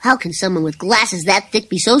How can someone with glasses that thick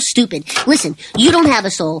be so stupid? Listen, you don't have a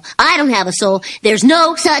soul. I don't have a soul. There's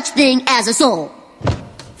no such thing as a soul.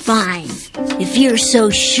 Fine. If you're so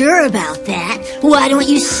sure about that, why don't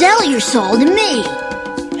you sell your soul to me?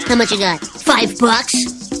 How much you got?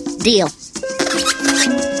 $5? Deal.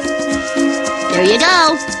 There you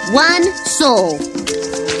go. 1 soul.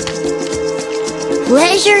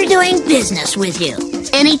 Pleasure doing business with you.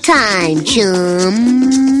 Anytime,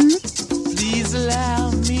 chum. Please allow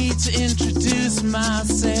me to introduce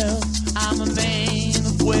myself. I'm a man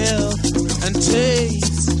of wealth and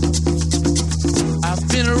taste. I've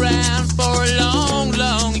been around for a long,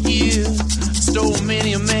 long year. Stole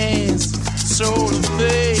many a man's soul of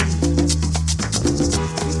faith.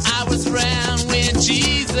 I was around when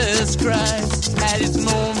Jesus Christ had his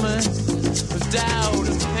moment of doubt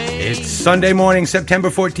and pain. It's Sunday morning, September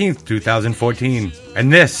 14th, 2014,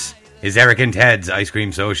 and this is Eric and Ted's Ice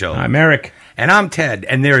Cream Social. I'm Eric. And I'm Ted,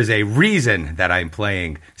 and there is a reason that I'm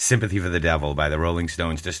playing Sympathy for the Devil by the Rolling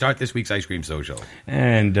Stones to start this week's Ice Cream Social.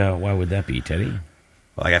 And why would that be, Teddy?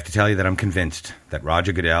 Well, I have to tell you that I'm convinced that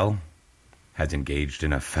Roger Goodell has engaged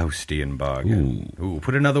in a Faustian bargain. Ooh,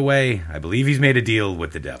 put another way, I believe he's made a deal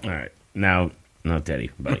with the devil. All right. Now, no,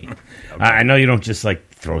 Teddy, buddy. Okay. I know you don't just,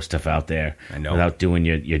 throw stuff out there without doing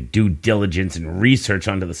your due diligence and research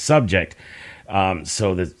onto the subject.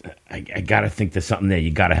 So that I got to think there's something there.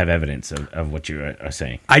 You got to have evidence of what you are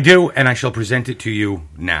saying. I do, and I shall present it to you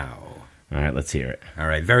now. All right, let's hear it. All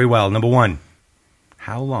right, very well. Number one,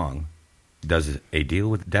 how long does a deal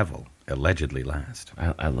with the devil allegedly last?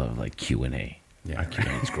 I love, Q&A. Yeah. Our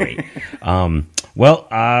Q&A is great.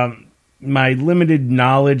 My limited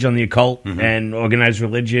knowledge on the occult and organized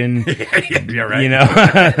religion, you're right.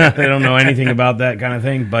 I don't know anything about that kind of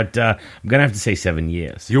thing, but I'm going to have to say 7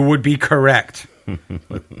 years. You would be correct.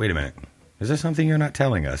 Wait a minute. Is there something you're not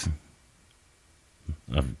telling us?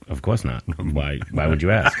 Of course not. Why would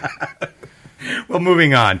you ask? Well,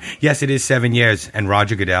 moving on. Yes, it is 7 years, and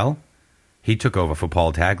Roger Goodell, he took over for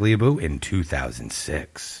Paul Tagliabue in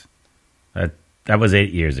 2006. That was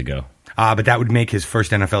 8 years ago. But that would make his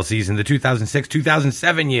first NFL season the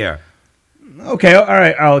 2006-2007 year. Okay, all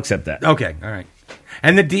right, I'll accept that. Okay, all right.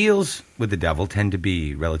 And the deals with the devil tend to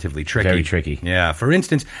be relatively tricky. Very tricky. Yeah, for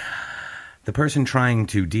instance, the person trying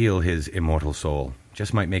to deal his immortal soul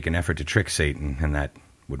just might make an effort to trick Satan, and that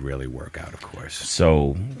would really work out, of course.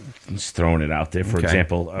 So, just throwing it out there, for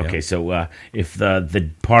example. Okay, yeah. So if the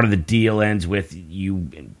part of the deal ends with you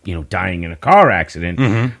dying in a car accident,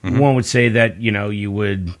 one would say that, you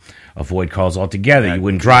would avoid cars altogether. Yeah, you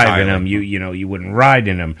wouldn't drive in them. You wouldn't ride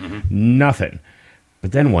in them. Nothing.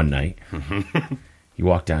 But then one night, you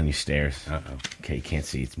walk down your stairs. Uh-oh. Okay, you can't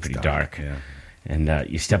see. It's pretty dark. Yeah. And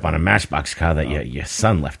you step on a Matchbox car that your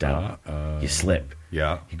son left out. You slip.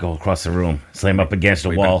 Yeah. You go across the room, slam up against a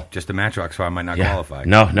wall. Just a Matchbox car might not qualify.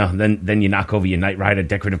 No. Then you knock over your Knight Rider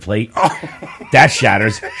decorative plate. That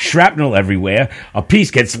shatters. Shrapnel everywhere. A piece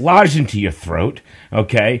gets lodged into your throat.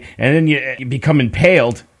 Okay, and then you become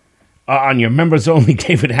impaled on your members-only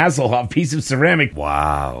David Hasselhoff piece of ceramic.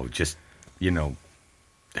 Wow. Just,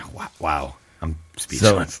 wow. I'm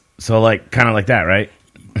speechless. So kind of like that, right?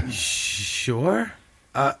 Sure.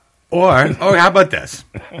 Or how about this?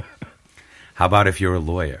 How about if you're a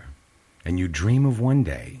lawyer and you dream of one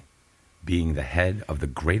day being the head of the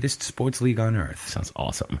greatest sports league on earth? Sounds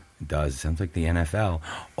awesome. It does. Sounds like the NFL.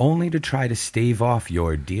 Only to try to stave off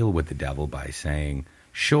your deal with the devil by saying,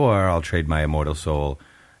 sure, I'll trade my immortal soul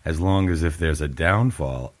as long as if there's a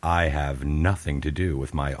downfall, I have nothing to do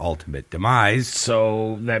with my ultimate demise.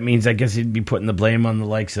 So that means I guess he'd be putting the blame on the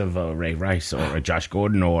likes of Ray Rice or Josh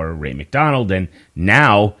Gordon or Ray McDonald. And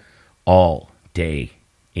now all day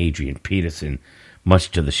Adrian Peterson, much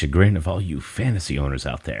to the chagrin of all you fantasy owners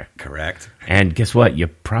out there. Correct. And guess what? You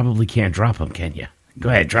probably can't drop him, can you? Go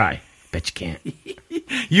ahead, try. Bet you can't.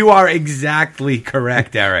 You are exactly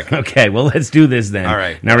correct, Eric. Okay, well, let's do this then. All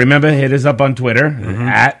right. Now, remember, hit us up on Twitter,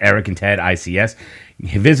 at Eric and Ted ICS.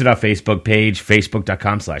 Visit our Facebook page,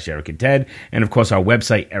 facebook.com/Eric and Ted. And, of course, our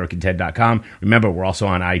website, ericandted.com. Remember, we're also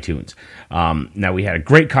on iTunes. Now, we had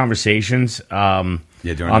great conversations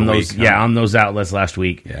during the week, on those outlets last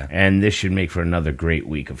week. Yeah. And this should make for another great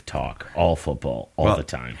week of talk. All football, all the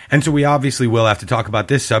time. And so we obviously will have to talk about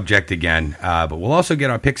this subject again, but we'll also get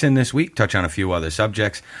our picks in this week, touch on a few other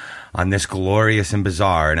subjects on this glorious and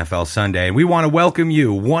bizarre NFL Sunday. And we want to welcome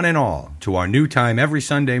you, one and all, to our new time every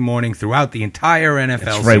Sunday morning throughout the entire NFL season.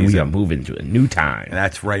 That's right, we are moving to a new time.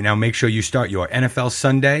 That's right. Now make sure you start your NFL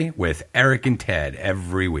Sunday with Eric and Ted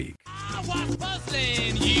every week. I was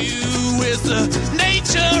puzzling you with the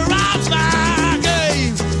nature of my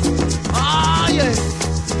game. Oh, yeah.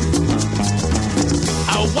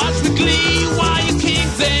 Watch with glee while your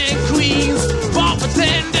kings and queens fought for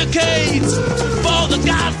 10 decades for the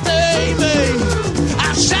gods they made.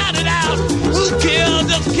 I shouted out, who killed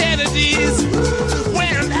the Kennedys?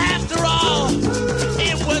 When after all,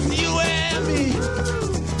 it was you and me.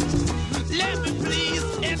 Let me please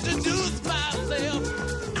introduce myself.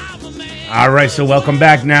 I'm a man. All right, so welcome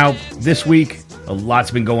back. Now, this week, a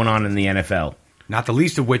lot's been going on in the NFL. Not the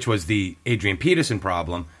least of which was the Adrian Peterson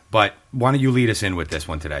problem. But why don't you lead us in with this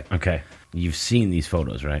one today? Okay. You've seen these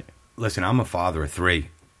photos, right? Listen, I'm a father of 3.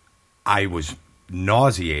 I was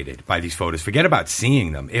nauseated by these photos. Forget about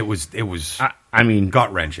seeing them. It was I mean,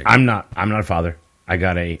 gut-wrenching. I'm not a father. I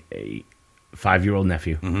got a 5-year-old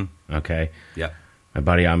nephew. Mm-hmm. Okay. Yeah. My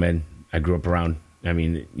buddy Ahmed, I grew up around. I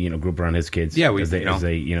mean, grew up around his kids. Yeah, as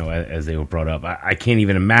they were brought up. I can't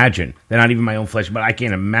even imagine. They're not even my own flesh, but I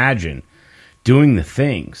can't imagine doing the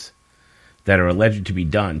things that are alleged to be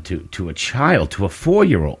done to a child, to a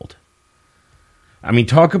 4-year-old. I mean,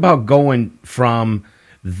 talk about going from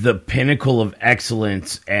the pinnacle of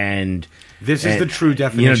excellence and this is the true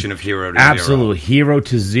definition of hero to absolute hero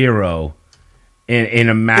to zero in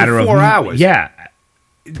a matter in of 4 hours. Yeah,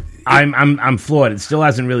 I'm floored. It still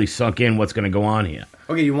hasn't really sunk in what's going to go on here.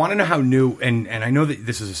 Okay, you want to know how new, and I know that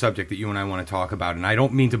this is a subject that you and I want to talk about, and I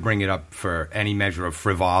don't mean to bring it up for any measure of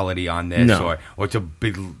frivolity on this or to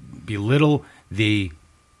belittle the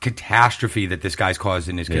catastrophe that this guy's caused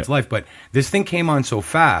in his kid's life, but this thing came on so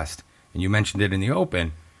fast, and you mentioned it in the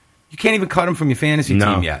open, you can't even cut him from your fantasy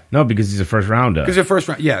team yet. No, because he's a first rounder. Because he's a first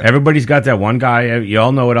round, yeah. Everybody's got that one guy. You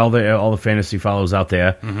all know it. All the fantasy follows out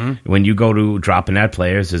there. Mm-hmm. When you go to dropping at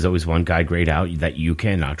players, there's always one guy grayed out that you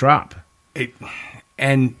cannot drop.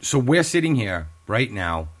 And so we're sitting here right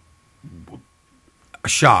now,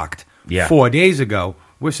 shocked. Yeah. 4 days ago,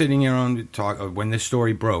 we're sitting here on talk when this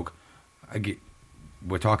story broke.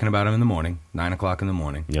 We're talking about him in the morning, 9 o'clock in the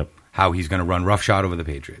morning. Yep. How he's going to run roughshod over the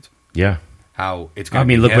Patriots. Yeah. How it's going. I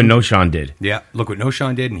mean, look what Noshawn did. Yeah, look what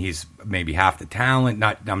Noshawn did, and he's maybe half the talent.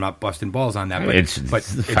 I'm not busting balls on that, but it's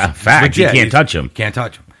fact. Legit. You can't touch him. Can't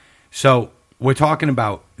touch him. So we're talking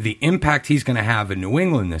about the impact he's going to have in New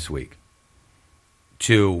England this week.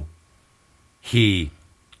 He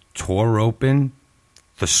tore open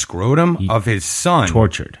the scrotum of his son.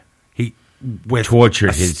 Tortured his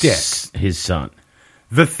son.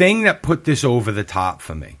 The thing that put this over the top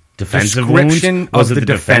for me, defensive description wounds? of the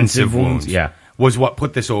defensive wounds, yeah, was what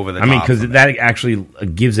put this over the top. I mean, because that actually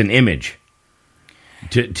gives an image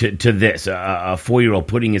to this a 4-year-old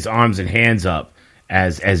putting his arms and hands up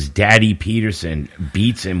as Daddy Peterson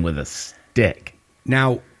beats him with a stick.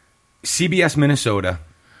 Now, CBS Minnesota.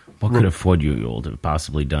 What could a 4-year-old have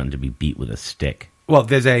possibly done to be beat with a stick? Well,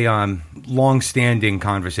 there's a long-standing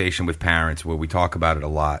conversation with parents where we talk about it a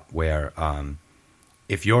lot, where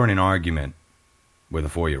if you're in an argument with a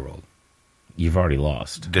 4-year-old, you've already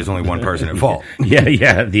lost. There's only one person at fault.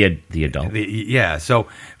 Yeah, the adult. So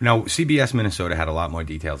now CBS Minnesota had a lot more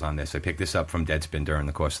details on this. I picked this up from Deadspin during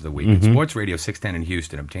the course of the week. Mm-hmm. Sports Radio 610 in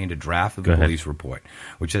Houston obtained a draft of the police report,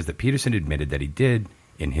 which says that Peterson admitted that he did,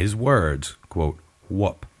 in his words, quote,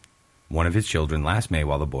 whoop one of his children last May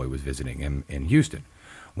while the boy was visiting him in Houston.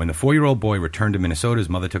 When the 4-year-old boy returned to Minnesota, his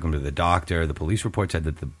mother took him to the doctor. The police report said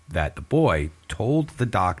that the boy told the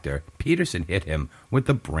doctor Peterson hit him with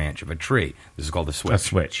the branch of a tree. This is called a switch. A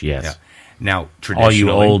switch, yes. Yeah. Now, traditionally, all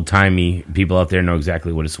you old-timey people out there know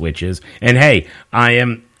exactly what a switch is. And hey,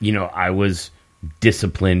 I was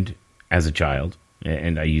disciplined as a child,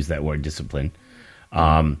 and I use that word discipline.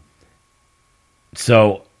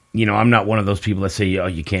 So, I'm not one of those people that say, oh,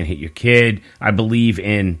 you can't hit your kid. I believe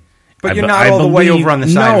in... But you're not all the way over on the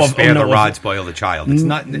side of spare the rod, spoil the child. It's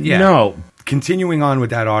not... Yeah. No. Continuing on with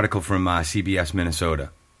that article from CBS Minnesota,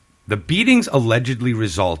 the beatings allegedly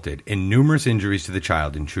resulted in numerous injuries to the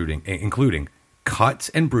child, including cuts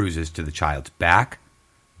and bruises to the child's back,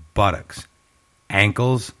 buttocks,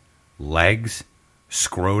 ankles, legs,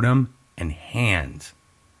 scrotum, and hands.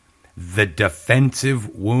 The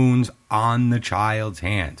defensive wounds on the child's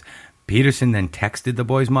hands. Peterson then texted the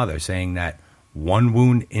boy's mother saying that one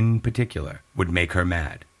wound in particular would make her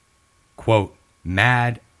mad. Quote,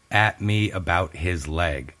 mad at me about his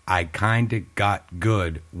leg. I kinda got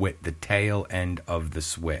good with the tail end of the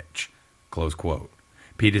switch. Close quote.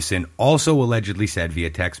 Peterson also allegedly said via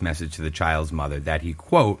text message to the child's mother that he,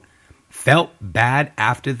 quote, felt bad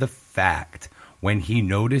after the fact when he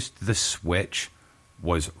noticed the switch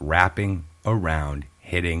was wrapping around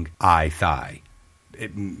hitting thigh.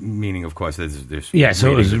 Meaning, of course, there's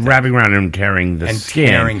so it was wrapping around him, tearing the skin,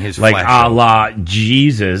 tearing his like flesh a la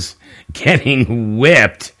Jesus getting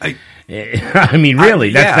whipped. I mean,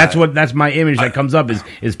 really, that's my image that comes up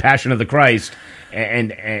is Passion of the Christ.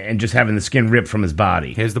 and just having the skin ripped from his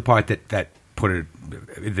body. Here's the part that put it,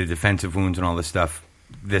 the defensive wounds and all this stuff.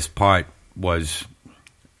 This part was,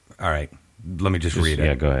 all right, let me just read it.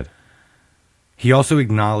 Yeah, go ahead. He also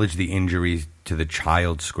acknowledged the injuries to the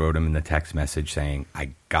child's scrotum in the text message, saying,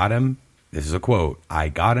 I got him, this is a quote, I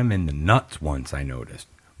got him in the nuts once, I noticed,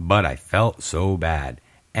 but I felt so bad,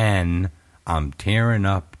 and I'm tearing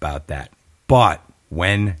up about that. But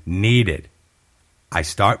when needed, I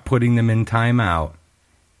start putting them in timeout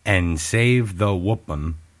and save the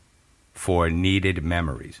whoop'em for needed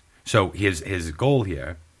memories. So his goal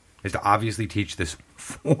here is to obviously teach this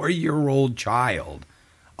 4-year-old child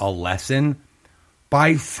a lesson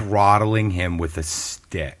by throttling him with a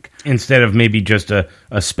stick. Instead of maybe just a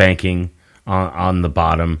spanking on the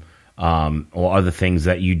bottom, or other things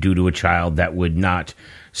that you do to a child that would not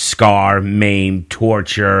scar, maim,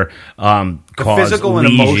 torture, cause physical and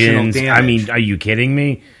lesions. emotional damage. I mean, are you kidding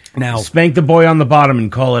me? Now, Spank the boy on the bottom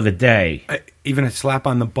and call it a day. even a slap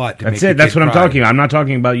on the butt. To That's make it. the That's kid what I'm cry. talking about. I'm not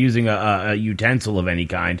talking about using a utensil of any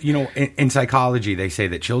kind. You know, in psychology, they say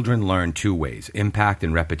that children learn 2 ways: impact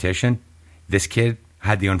and repetition. This kid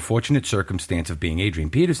had the unfortunate circumstance of being Adrian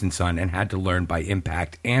Peterson's son and had to learn by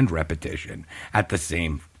impact and repetition at the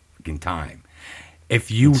same fucking time.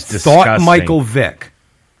 If you It's thought disgusting. Michael Vick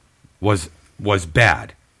was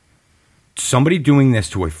bad, somebody doing this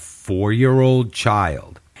to a 4-year-old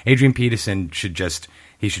child, Adrian Peterson should just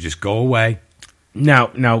go away.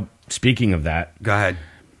 Now, speaking of that, Go ahead.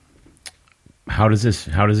 how does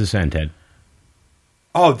this end, Ted?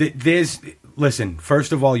 Oh, listen,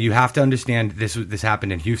 first of all, you have to understand this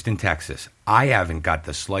happened in Houston, Texas. I haven't got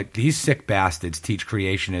the slight. These sick bastards teach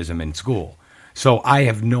creationism in school. So I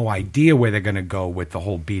have no idea where they're going to go with the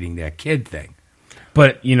whole beating their kid thing.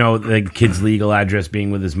 But, you know, the kid's legal address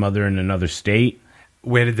being with his mother in another state.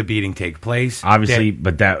 Where did the beating take place? Obviously,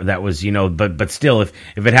 but that was, you know, but still, if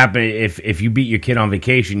it happened, if you beat your kid on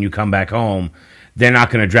vacation, you come back home, they're not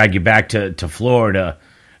going to drag you back to Florida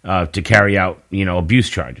to carry out, you know, abuse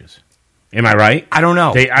charges. Am I right? I don't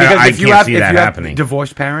know. I can't see that happening.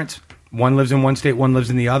 Divorced parents, one lives in one state, one lives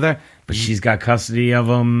in the other. But she's got custody of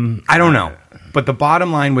them. I don't know. But the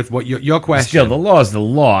bottom line with what your question... Still, the law is the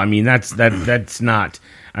law. I mean, that's not...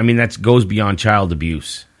 I mean, that goes beyond child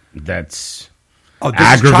abuse. That's... this is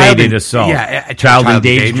aggravated assault. Yeah, child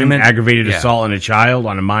endangerment, aggravated Yeah. assault on a child,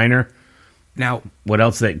 on a minor. Now, What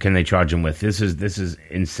else can they charge him with? This is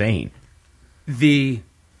insane. the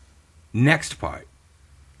next part,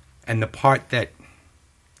 and the part that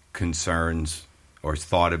concerns or is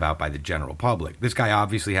thought about by the general public, this guy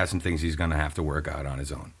obviously has some things he's going to have to work out on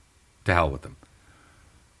his own. To hell with them.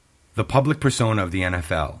 The public persona of the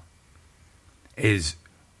NFL is...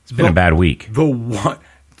 It's been a bad week. The one...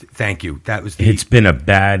 Thank you. That was the... It's been a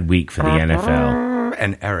bad week for the NFL.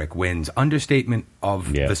 And Eric wins. Understatement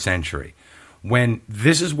of Yeah. the century. When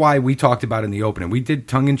this is why we talked about in the opening. We did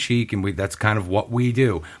tongue-in-cheek, and that's kind of what we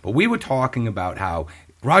do. But we were talking about how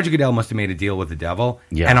Roger Goodell must have made a deal with the devil.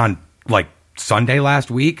 Yeah. And on, like, Sunday last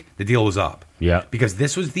week, the deal was up. Yeah. Because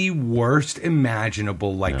this was the worst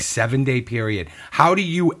imaginable, 7-day period. How do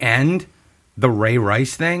you end the Ray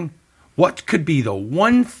Rice thing? What could be the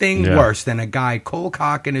one thing Yeah. worse than a guy cold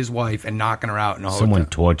cocking his wife and knocking her out in a Someone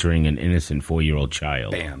hotel? torturing an innocent 4-year-old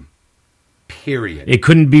child. Bam. Period. It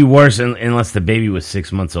couldn't be worse unless the baby was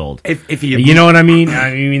 6 months old. If You know what I mean?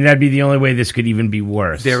 I mean, that'd be the only way this could even be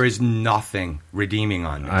worse. There is nothing redeeming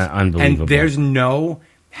on this. Unbelievable. And there's no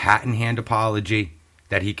hat in hand apology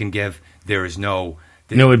that he can give. There is no...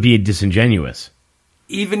 No, it'd be disingenuous.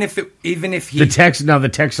 Even if he... The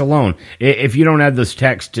text alone. If you don't add this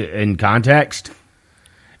text in context,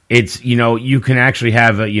 it's, you know, you can actually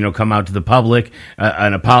have, come out to the public,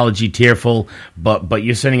 an apology, tearful, but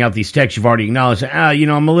you're sending out these texts you've already acknowledged.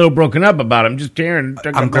 I'm a little broken up about it. I'm just tearing.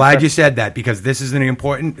 I'm glad you said that, because this is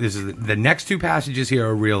the next 2 passages here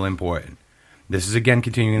are real important. This is, again,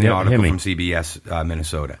 continuing the Yep, article hit me. from CBS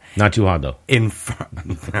Minnesota. Not too hard, though.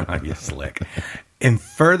 You're slick. In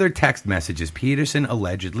further text messages, Peterson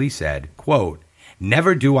allegedly said, quote,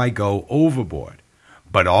 "Never do I go overboard,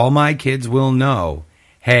 but all my kids will know,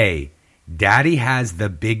 hey, daddy has the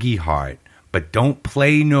biggie heart, but don't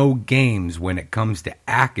play no games when it comes to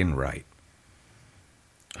acting right."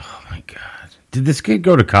 Oh, my God. Did this kid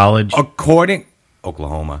go to college?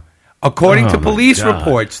 Oklahoma. According to my police God.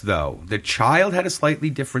 reports, though, the child had a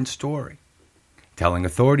slightly different story, telling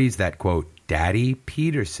authorities that, quote, "Daddy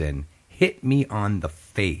Peterson hit me on the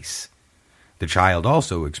face." The child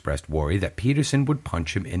also expressed worry that Peterson would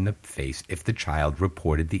punch him in the face if the child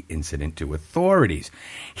reported the incident to authorities.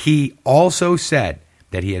 He also said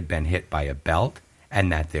that he had been hit by a belt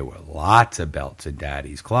and that there were lots of belts in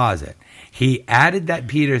Daddy's closet. He added that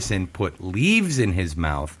Peterson put leaves in his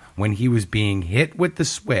mouth when he was being hit with the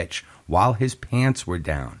switch while his pants were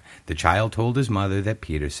down. The child told his mother that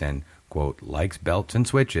Peterson, quote, likes belts and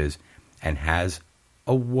switches and has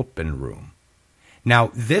a whooping room.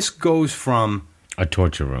 Now, this goes from... A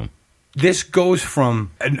torture room. This goes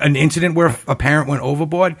from an incident where a parent went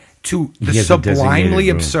overboard to the He has a designated sublimely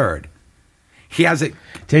room. absurd. He has a...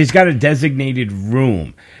 So he's got a designated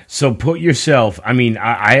room. So put yourself, I mean,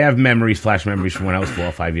 I have memories, flash memories from when I was 4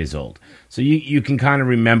 or 5 years old. So you can kind of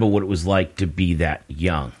remember what it was like to be that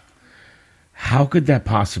young. How could that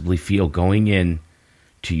possibly feel going in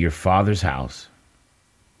to your father's house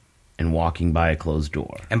and walking by a closed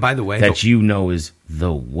door? And by the way... That you know is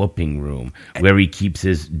the whooping room where he keeps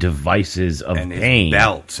his devices of and his pain.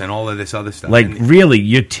 belts and all of this other stuff. Like, And really,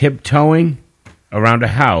 you're tiptoeing around a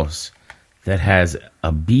house that has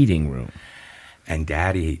a beating room. And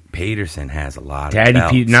Daddy Peterson has a lot Daddy,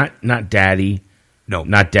 of belts. not Daddy, No,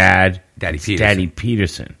 not Dad. Daddy it's Peterson. Daddy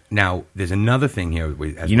Peterson. Now, there's another thing here.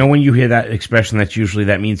 You know when you hear that expression,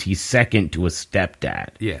 that means he's second to a stepdad.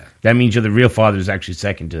 Yeah. That means you're the real father is actually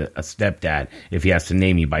second to a stepdad if he has to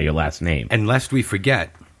name you by your last name. And lest we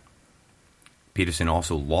forget, Peterson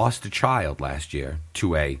also lost a child last year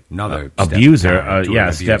to another abuser,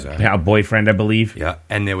 abuser. boyfriend, I believe. Yeah,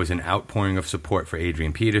 and there was an outpouring of support for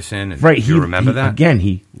Adrian Peterson. And Right. you remember that? Again,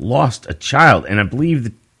 he lost a child, and I believe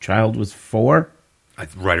the child was 4.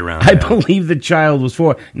 Right around I there. believe the child was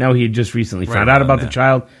 4. Now, he had just recently Right found out around about there. the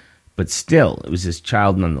child, but still, it was his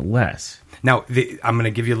child nonetheless. Now, I'm going to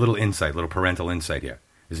give you a little insight, little parental insight here.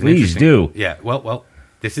 It's an Please interesting- do. Yeah, well,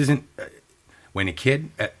 this isn't... when a kid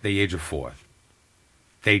at the age of 4,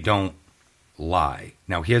 they don't lie.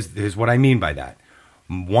 Now, here's what I mean by that.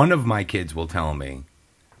 One of my kids will tell me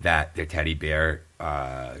that their teddy bear,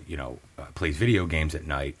 plays video games at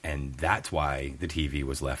night, and that's why the TV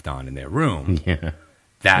was left on in their room. Yeah.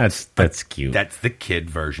 That's cute. That's the kid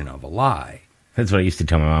version of a lie. That's what I used to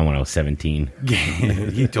tell my mom when I was 17.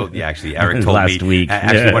 He told, actually, Eric told Last me. week.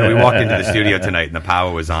 Actually, when we walked into the studio tonight and the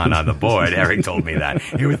power was on the board, Eric told me that.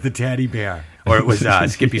 It was the teddy bear. Or it was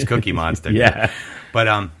Skippy's Cookie Monster. Yeah.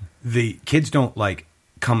 But the kids don't,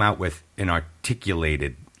 come out with an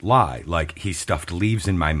articulated lie. Like, he stuffed leaves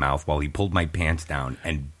in my mouth while he pulled my pants down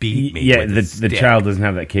and beat me with a the stick. child doesn't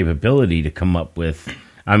have that capability to come up with...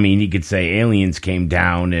 I mean, he could say aliens came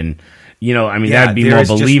down and... that'd be more there's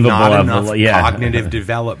just believable. not of enough the- cognitive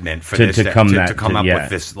development for To this come up yeah. with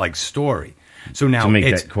this story. So now To make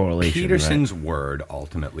it's that correlation, Peterson's word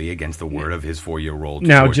ultimately against the word of his 4-year-old.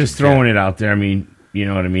 Now, just throwing it out there, I mean, you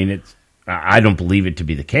know what I mean? It's I don't believe it to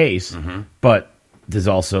be the case, Mm-hmm. but there's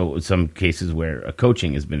also some cases where a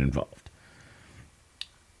coaching has been involved.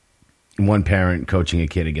 One parent coaching a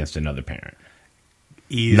kid against another parent.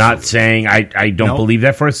 Easily. Not saying I don't No. believe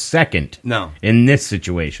that for a second. No. In this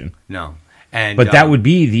situation. No, and But that would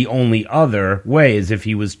be the only other way, is if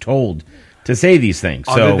he was told to say these things.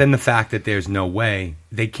 other So than the fact that there's no way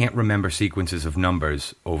they can't remember sequences of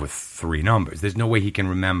numbers over 3 numbers. There's no way he can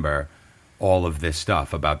remember all of this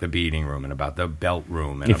stuff about the beating room and about the belt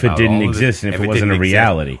room. And If it about didn't all of this- exist and if it wasn't didn't a exist.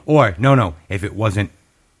 reality. Or, no, if it wasn't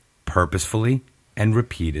purposefully and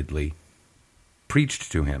repeatedly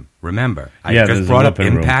preached to him. Remember, I Yeah, just there's brought an up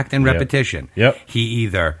open room. impact and Yep. repetition. Yep. He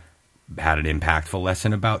either had an impactful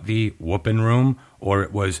lesson about the whooping room, or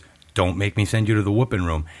it was, don't make me send you to the whooping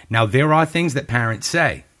room. Now, there are things that parents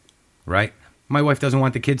say, right? My wife doesn't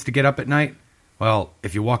want the kids to get up at night. Well,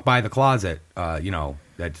 if you walk by the closet,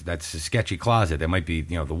 that's a sketchy closet. There might be,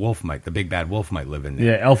 the big bad wolf might live in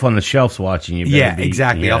there. yeah, Elf on the Shelf's watching you. better Yeah, be-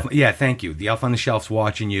 exactly. Yeah. Thank you. The elf on the shelf's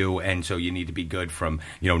watching you, and so you need to be good from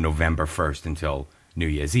November 1st until New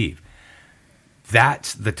Year's Eve.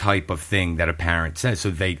 That's the type of thing that a parent says. So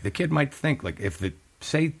the kid might think, like, if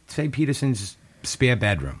say Peterson's spare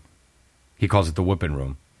bedroom, he calls it the whooping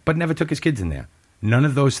room, but never took his kids in there. None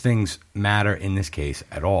of those things matter in this case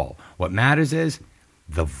at all. What matters is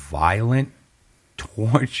the violent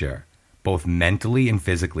torture, both mentally and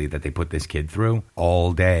physically, that they put this kid through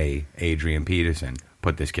all day. Adrian Peterson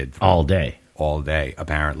put this kid through. All day. All day,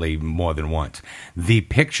 apparently more than once. The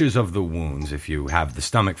pictures of the wounds, if you have the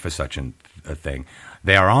stomach for such a thing,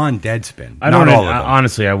 they are on Deadspin. I Not don't all of them.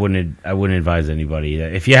 honestly. I wouldn't advise anybody.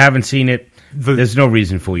 If you haven't seen it, there's no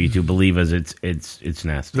reason for you to believe us. It's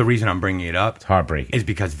nasty. The reason I'm bringing it up It's heartbreaking. is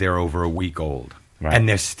because they're over a week old, Right. and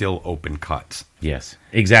they're still open cuts. Yes,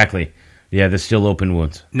 exactly. Yeah, there's still open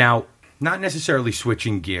wounds. Now, not necessarily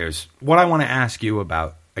switching gears, what I want to ask you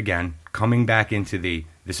about, again, coming back into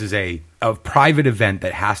this is a private event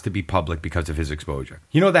that has to be public because of his exposure.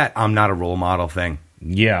 You know that I'm not a role model thing?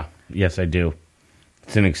 Yeah. Yes, I do.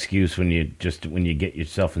 It's an excuse when you get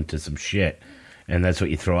yourself into some shit, and that's what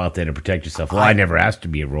you throw out there to protect yourself. Well, I never asked to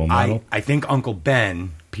be a role model. I think Uncle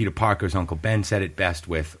Ben, Peter Parker's Uncle Ben, said it best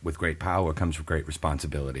with great power comes with great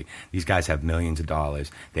responsibility. These guys have millions of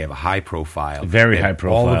dollars. They have a high profile. Very They have high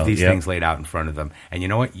profile, All of these yep. things laid out in front of them. And you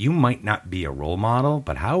know what? You might not be a role model,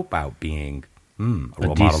 but how about being a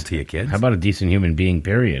role model to your kids? How about a decent human being,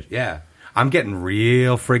 period? Yeah. I'm getting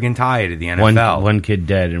real friggin' tired of the NFL. One kid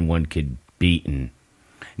dead and one kid beaten.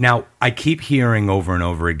 Now, I keep hearing over and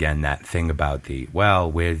over again that thing about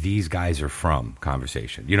where these guys are from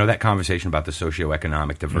conversation. You know, that conversation about the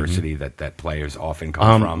socioeconomic diversity that players often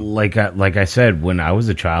come from? Like I said, when I was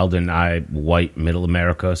a child in white middle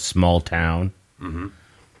America, small town,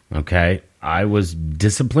 okay, I was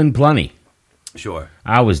disciplined plenty. Sure.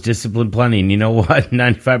 I was disciplined plenty. And you know what?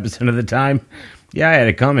 95% of the time, yeah, I had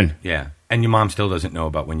it coming. Yeah. And your mom still doesn't know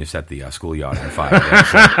about when you set the schoolyard on fire.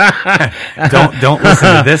 So don't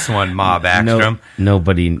listen to this one, Ma Backstrom.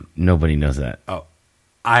 Nobody knows that. Oh,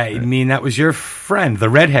 I mean, that was your friend, the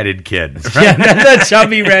redheaded kid. Right? Yeah, the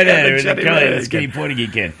chubby redhead, The chubby the redheaded skinny kid.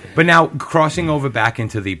 Portuguese kid. But now, crossing over back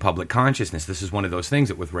into the public consciousness, this is one of those things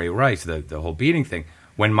that with Ray Rice, the whole beating thing,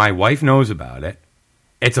 when my wife knows about it,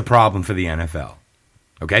 it's a problem for the NFL.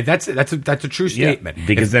 Okay, that's a true statement. Yeah,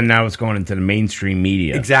 because then now it's going into the mainstream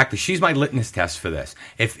media. Exactly. She's my litmus test for this.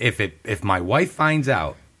 If my wife finds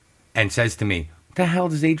out and says to me, "What the hell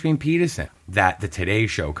does Adrian Peterson?" that the Today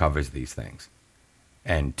Show covers these things,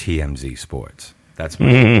 and TMZ Sports. That's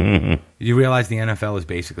my. You realize the NFL has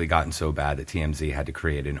basically gotten so bad that TMZ had to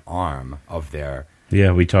create an arm of their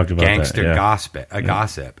Yeah, we talked about gangster that. Yeah.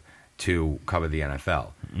 gossip to cover the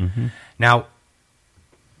NFL. Now,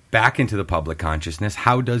 back into the public consciousness,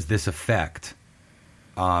 how does this affect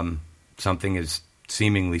something as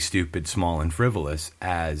seemingly stupid, small, and frivolous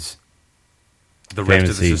as the rest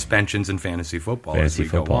of the suspensions in fantasy football as we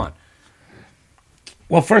go on?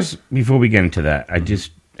 Well, first, before we get into that, I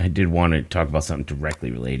did want to talk about something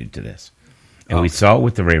directly related to this. And we saw it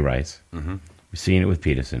with the Ray Rice. We're seeing it with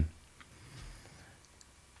Peterson.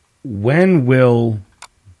 When will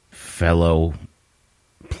fellow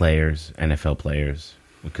players, NFL players,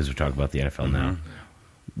 because we're talking about the NFL now,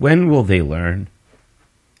 when will they learn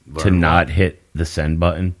to not hit the send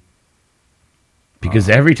button? Because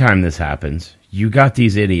every time this happens, you got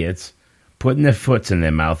these idiots putting their foots in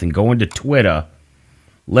their mouth and going to Twitter,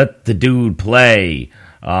 let the dude play.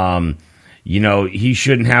 He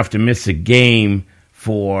shouldn't have to miss a game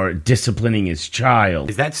for disciplining his child.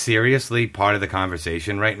 Is that seriously part of the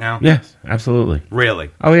conversation right now? Yes, absolutely. Really?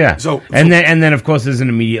 Oh yeah. So then of course there's an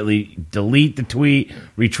immediately delete the tweet,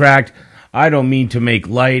 retract. I don't mean to make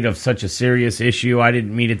light of such a serious issue. I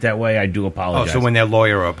didn't mean it that way. I do apologize. Oh, so when their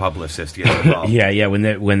lawyer or publicist gets involved. Yeah.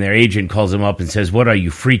 When their agent calls them up and says, "What are you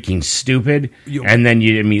freaking stupid?" And then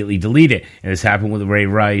you immediately delete it. And this happened with Ray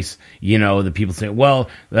Rice. You know, the people say, "Well,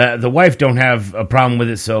 the wife don't have a problem with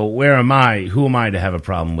it, so where am I? Who am I to have a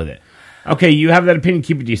problem with it?" Okay, you have that opinion.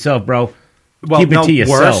 Keep it to yourself, bro. Keep it to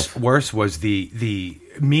yourself. Worse was the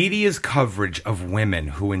media's coverage of women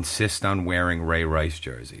who insist on wearing Ray Rice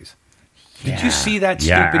jerseys. Did you see that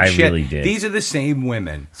stupid I shit? Really did. These are the same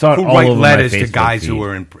women Saw it who all write over my letters to Facebook guys feed. who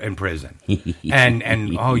are in prison.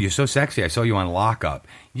 and oh, you're so sexy. I saw you on lockup.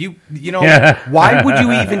 You know, why would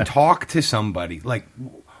you even talk to somebody? Like,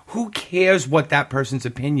 who cares what that person's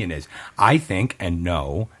opinion is? I think and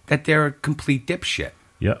know that they're a complete dipshit.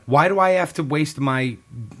 Yeah. Why do I have to waste my,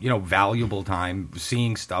 valuable time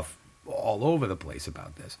seeing stuff all over the place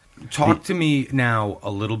about this? Talk to me now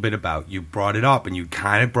a little bit about, you brought it up and you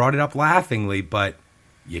kind of brought it up laughingly, but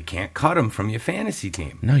you can't cut them from your fantasy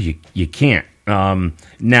team. No, you can't.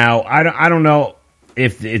 Now, I don't know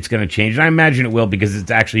if it's going to change. And I imagine it will because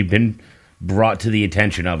it's actually been brought to the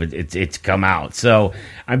attention of it. It's come out. So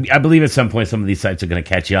I believe at some point some of these sites are going to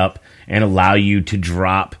catch up and allow you to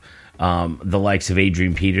drop the likes of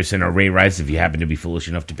Adrian Peterson or Ray Rice if you happen to be foolish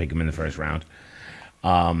enough to pick him in the first round.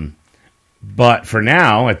 But for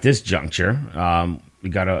now, at this juncture, we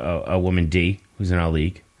got a woman, D, who's in our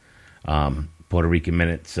league. Puerto Rican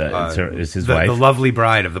Minutes is his wife. The lovely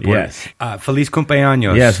bride of the Puerto Yes. Feliz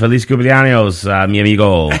cumpleaños. Yes, feliz cumpleaños, mi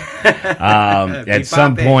amigo. At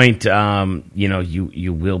some point,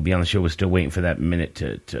 you will be on the show. We're still waiting for that minute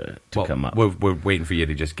to come up. We're waiting for you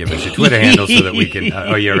to just give us your Twitter handle so that we can,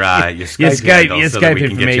 or your Skype handle so that we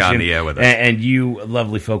can get you on the air with us. And you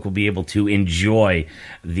lovely folk will be able to enjoy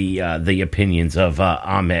the opinions of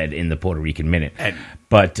Ahmed in the Puerto Rican Minute.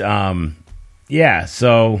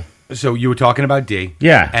 So you were talking about D.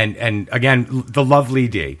 Yeah. And again, the lovely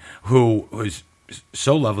D, who was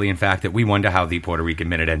so lovely, in fact, that we wonder how the Puerto Rican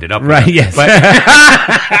Minute ended up. Right, yes. But,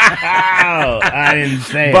 I didn't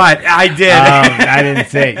say it. but I did. I didn't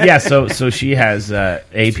say it. Yeah, so she has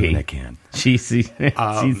AP. Soon I can. She sees,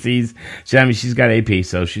 she's got AP,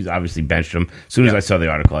 so she's obviously benched him. As soon as I saw the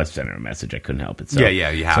article, I sent her a message. I couldn't help it. So, you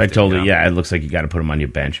have so I to, told you her, know. it looks like you got to put him on your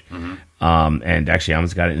bench. And actually, I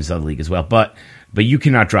almost got it in his other league as well. But you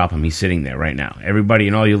cannot drop him. He's sitting there right now. Everybody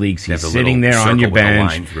in all your leagues, he's sitting there on your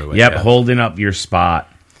bench. Holding up your spot.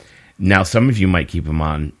 Now, some of you might keep him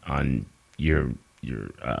on your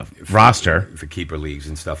roster for keeper leagues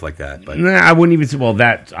and stuff like that. But I wouldn't even say, well,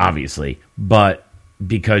 that obviously, but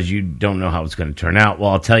because you don't know how it's going to turn out. Well,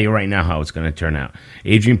 I'll tell you right now how it's going to turn out.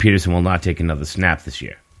 Adrian Peterson will not take another snap this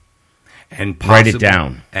year. And write it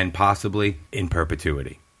down. And possibly in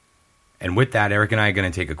perpetuity. And with that, Eric and I are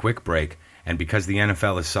going to take a quick break. And because the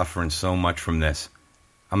NFL is suffering so much from this,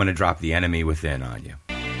 I'm going to drop The Enemy Within on you.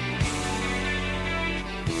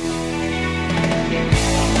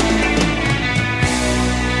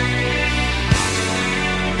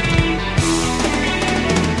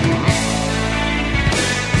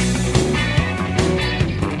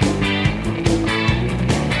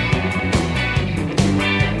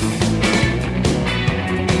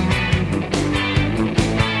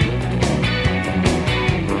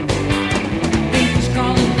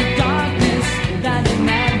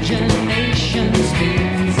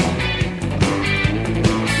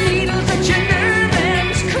 Needles at your nerve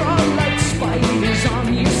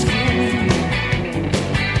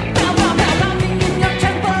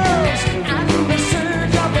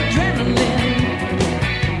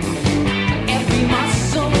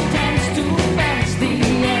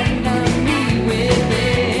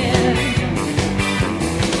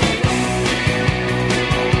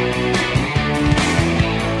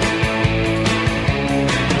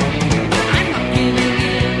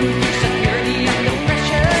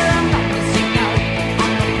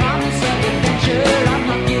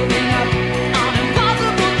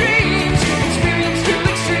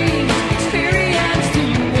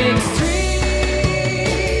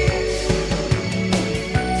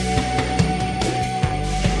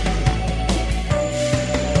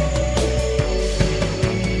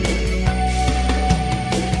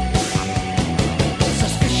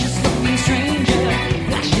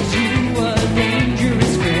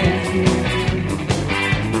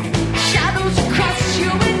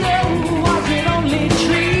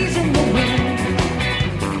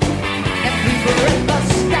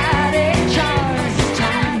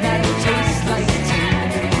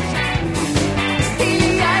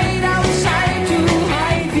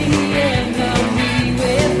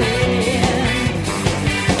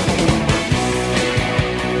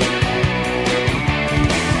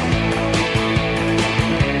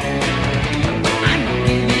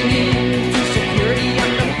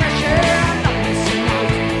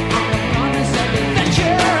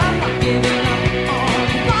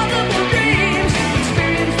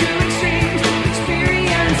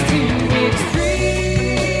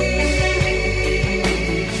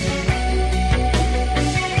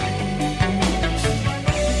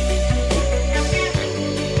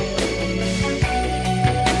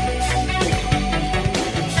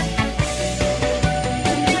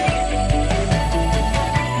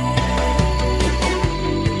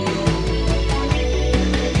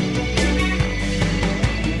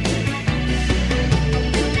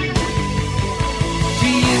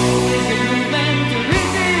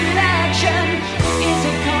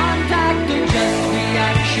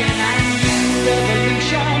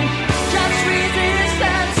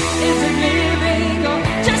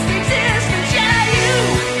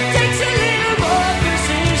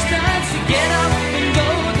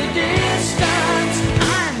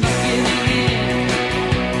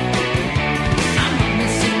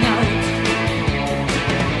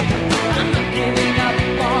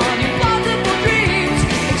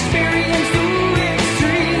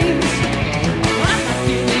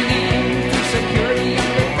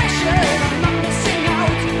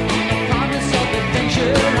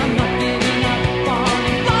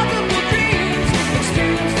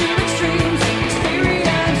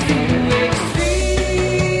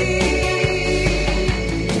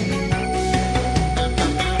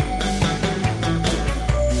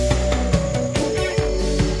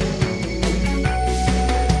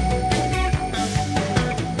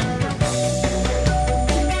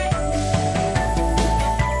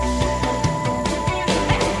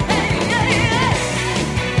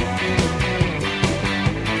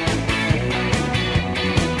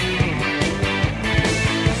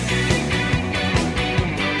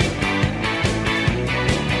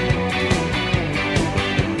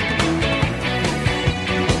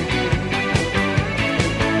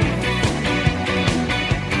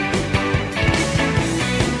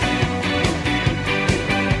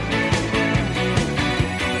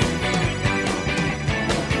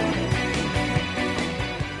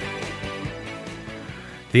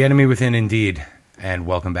The enemy within, indeed. And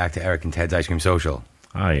welcome back to Eric and Ted's Ice Cream Social.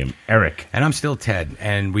 I am Eric. And I'm still Ted.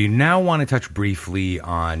 And we now want to touch briefly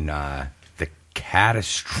on the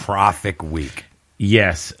catastrophic week.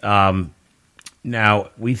 Yes. Now,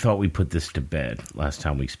 we thought we put this to bed last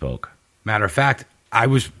time we spoke. Matter of fact, I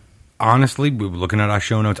was, honestly, we were looking at our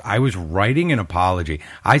show notes, I was writing an apology.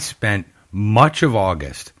 I spent much of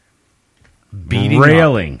August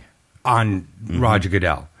railing on Roger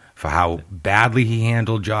Goodell for how badly he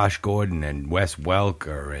handled Josh Gordon and Wes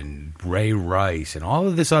Welker and Ray Rice and all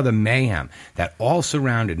of this other mayhem that all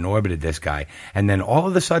surrounded and orbited this guy. And then all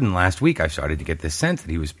of a sudden last week I started to get this sense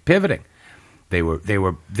that he was pivoting. They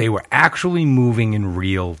were actually moving in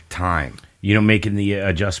real time. You know, making the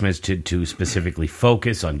adjustments to specifically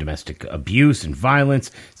focus on domestic abuse and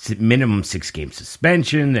violence, minimum 6-game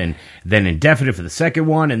suspension, and then indefinite for the second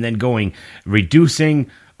one, and then reducing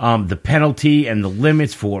the penalty and the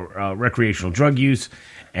limits for recreational drug use,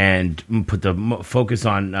 and put the focus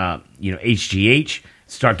on HGH,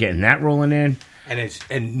 start getting that rolling in.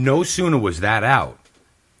 And no sooner was that out,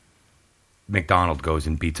 McDonald goes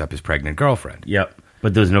and beats up his pregnant girlfriend. Yep.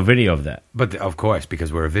 But there's no video of that. But of course,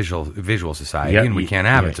 because we're a visual society and we can't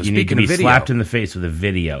have it. So you need to be video, slapped in the face with a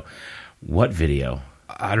video. What video?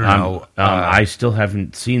 I don't know. I still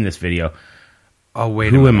haven't seen this video. Oh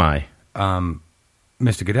wait, who am I?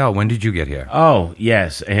 Mr. Goodell, when did you get here? Oh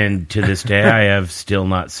yes, and to this day I have still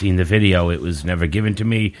not seen the video. It was never given to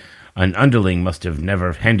me. An underling must have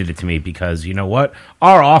never handed it to me because you know what?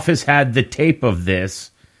 Our office had the tape of this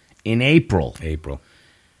in April.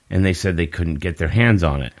 And they said they couldn't get their hands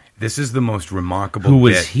on it. This is the most remarkable Who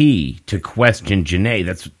was he to question Janae?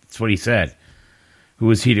 That's what he said. Who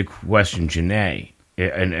was he to question Janae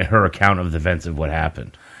and her account of the events of what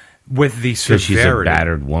happened? With the severity. She's a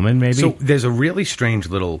battered woman, maybe? So there's a really strange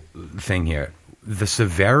little thing here. The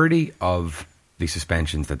severity of the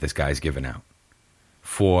suspensions that this guy's given out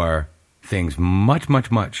for things much,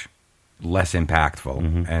 much, much less impactful.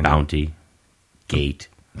 Mm-hmm. And Bounty. Gate.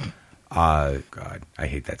 God, I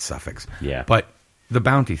hate that suffix. Yeah. But the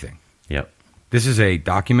bounty thing. Yep. This is a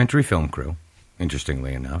documentary film crew,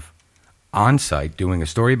 interestingly enough, on site doing a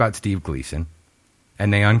story about Steve Gleason,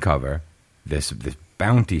 and they uncover this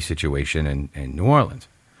bounty situation in New Orleans.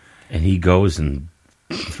 And he goes and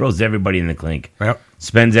throws everybody in the clink. Yep.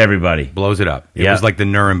 Spends everybody. Blows it up. It was like the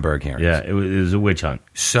Nuremberg hearings. Yeah, it was a witch hunt.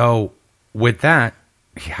 So with that,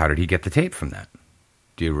 how did he get the tape from that?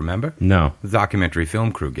 Do you remember? No. The documentary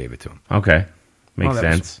film crew gave it to him. Okay. Makes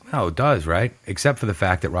sense. It does, right? Except for the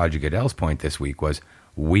fact that Roger Goodell's point this week was,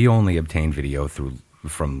 we only obtain video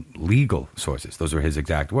from legal sources. Those are his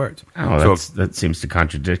exact words. Oh, that seems to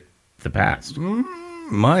contradict the past.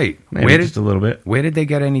 Might. Maybe just a little bit. Where did they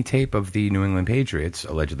get any tape of the New England Patriots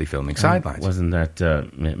allegedly filming sidelines? Wasn't that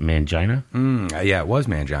Mangina? Yeah, it was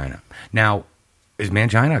Mangina. Now, is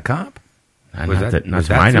Mangina a cop? Was that to my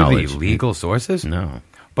through knowledge. The legal sources? No.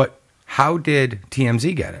 But how did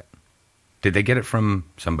TMZ get it? Did they get it from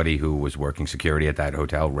somebody who was working security at that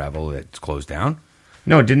hotel, Revel, that's closed down?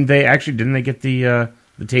 No, didn't they get the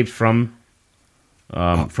tapes from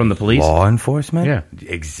the police? Law enforcement? Yeah.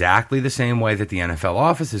 Exactly the same way that the NFL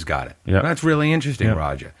offices got it. Yep. That's really interesting, Yep.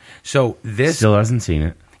 Roger. So this... Still hasn't seen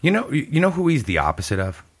it. You know who he's the opposite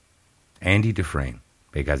of? Andy Dufresne.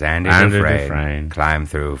 Because Andy Dufresne climbed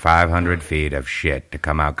through 500 feet of shit to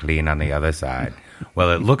come out clean on the other side.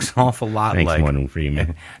 Well, it looks an awful lot Thanks, like... Morgan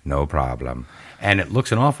Freeman. No problem. And it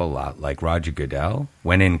looks an awful lot like Roger Goodell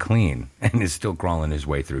went in clean and is still crawling his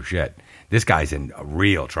way through shit. This guy's in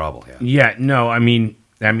real trouble here. Yeah, no, I mean,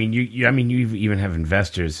 you even have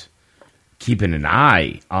investors keeping an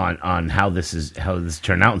eye on how this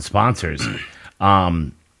turned out, and sponsors,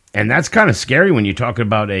 and that's kind of scary when you're talking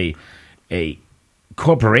about a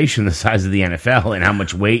corporation the size of the NFL and how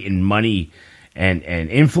much weight and money and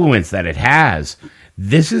influence that it has.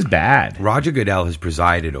 This is bad. Roger Goodell has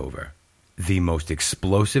presided over the most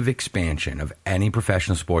explosive expansion of any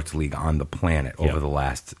professional sports league on the planet over the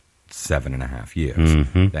last 7.5 years.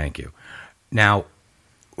 Mm-hmm. Thank you. Now,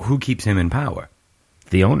 who keeps him in power?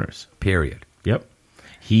 The owners. Period. Yep.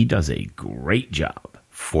 He does a great job.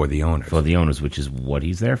 For the owners. Which is what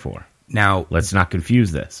he's there for. Now, let's not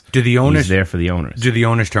confuse this. Do the owners... He's there for the owners. Do the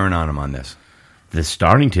owners turn on him on this? They're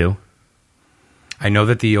starting to. I know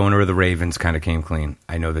that the owner of the Ravens kind of came clean.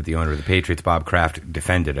 I know that the owner of the Patriots, Bob Kraft,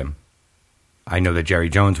 defended him. I know that Jerry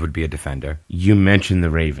Jones would be a defender. You mentioned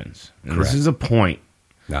the Ravens. And this is a point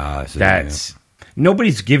that's...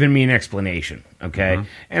 Nobody's given me an explanation, okay? Mm-hmm.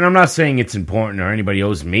 And I'm not saying it's important or anybody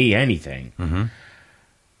owes me anything. Mm-hmm.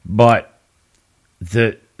 But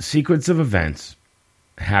the sequence of events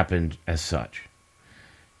happened as such.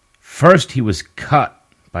 First, he was cut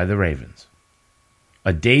by the Ravens.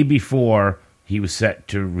 A day before he was set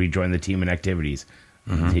to rejoin the team in activities.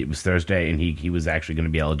 It was Thursday, and he was actually going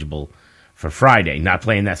to be eligible for Friday. Not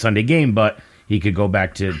playing that Sunday game, but he could go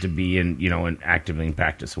back to be in actively in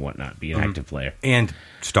practice and whatnot, be an active player. And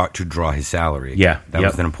start to draw his salary. Yeah. That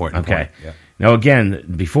was an important point. Yeah. Now, again,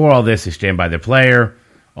 before all this, they stand by their player,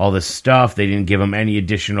 all this stuff. They didn't give him any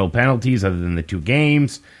additional penalties other than the 2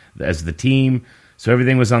 games as the team. So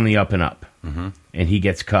everything was on the up and up. And he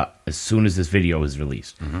gets cut as soon as this video is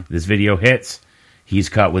released. This video hits, he's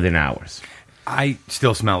cut within hours. I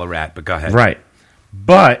still smell a rat, but go ahead. Right.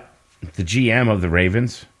 But the GM of the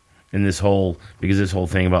Ravens, and this whole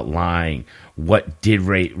thing about lying, what did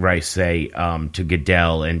Ray Rice say to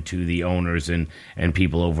Goodell and to the owners and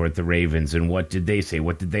people over at the Ravens, and what did they say?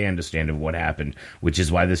 What did they understand of what happened? Which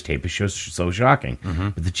is why this tape is so shocking.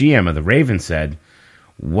 But the GM of the Ravens said,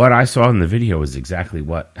 what I saw in the video is exactly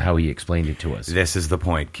how he explained it to us. This is the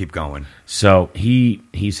point. Keep going. So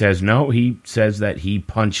he says no. He says that he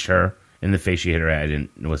punched her in the face. She hit her head and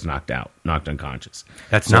was knocked unconscious.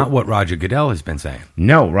 That's not what Roger Goodell has been saying.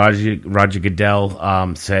 No, Roger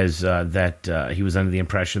Goodell says that he was under the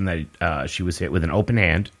impression that she was hit with an open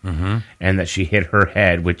hand and that she hit her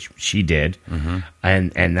head, which she did,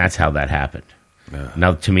 and that's how that happened.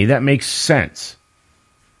 Now, to me, that makes sense.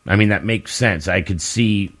 I mean, that makes sense. I could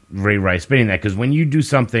see Ray Rice spinning that, because when you do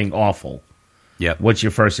something awful, what's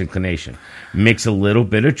your first inclination? Mix a little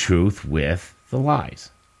bit of truth with the lies.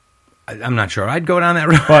 I'm not sure I'd go down that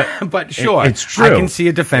road, but sure. It's true. I can see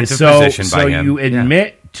a defensive position by him. So you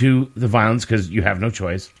admit to the violence because you have no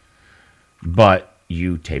choice, but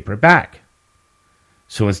you taper back.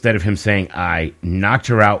 So instead of him saying, I knocked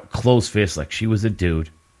her out, close fist, like she was a dude,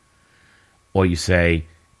 or you say,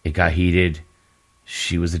 it got heated,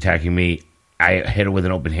 she was attacking me, I hit her with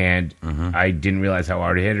an open hand, I didn't realize how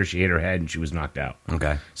hard I hit her, she hit her head, and she was knocked out.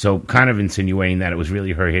 Okay. So kind of insinuating that it was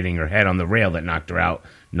really her hitting her head on the rail that knocked her out,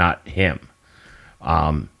 not him.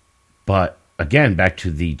 But again, back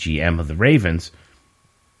to the GM of the Ravens,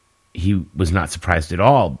 he was not surprised at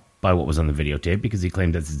all by what was on the videotape because he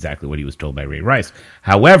claimed that's exactly what he was told by Ray Rice.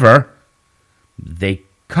 However, they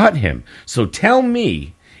cut him. So tell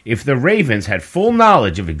me, if the Ravens had full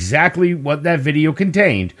knowledge of exactly what that video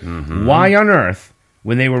contained, why on earth,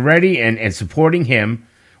 when they were ready and supporting him,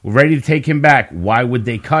 were ready to take him back, why would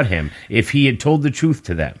they cut him if he had told the truth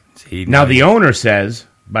to them? Now, the owner says,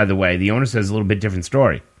 by the way, a little bit different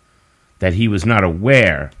story, that he was not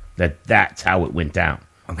aware that that's how it went down.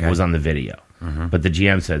 Okay. It was on the video. But the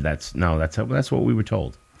GM said that's what we were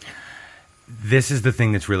told. This is the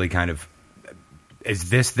thing that's really kind of...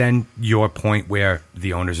 Is this then your point where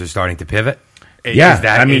the owners are starting to pivot? Yeah,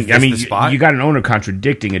 is this the spot? You got an owner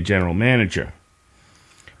contradicting a general manager,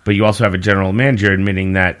 but you also have a general manager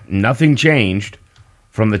admitting that nothing changed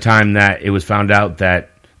from the time that it was found out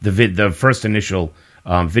that the first initial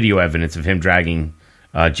video evidence of him dragging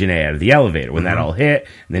Janae out of the elevator when that all hit,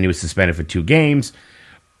 and then he was suspended for 2 games.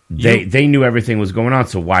 They knew everything was going on,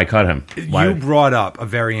 so why cut him? You brought up a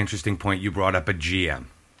very interesting point. You brought up a GM.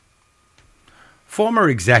 Former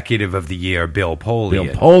Executive of the Year, Bill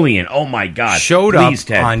Polian. Oh, my God. Showed Please, up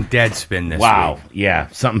Ted. on Deadspin this week. Wow. Yeah.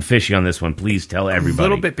 Something fishy on this one. Please tell everybody. A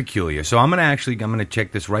little bit peculiar. So I'm going to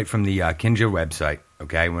check this right from the Kinja website,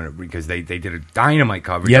 okay? Because they did a dynamite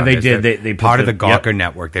coverage. Yeah, on they this. did. They're They put part of the the- Gawker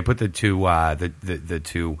network. They put the two the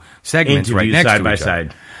two segments right Interviews next side to by each other.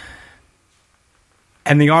 side.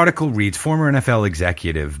 And the article reads, former NFL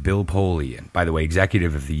executive Bill Polian, by the way,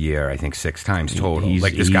 Executive of the Year, I think 6 times total.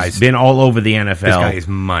 He's been all over the NFL. This guy is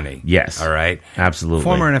money. Yes. All right? Absolutely.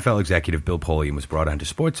 Former NFL executive Bill Polian was brought onto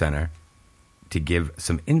SportsCenter to give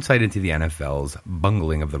some insight into the NFL's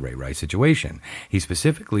bungling of the Ray Rice situation. He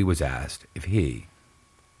specifically was asked if he,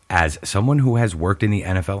 as someone who has worked in the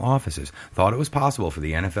NFL offices, thought it was possible for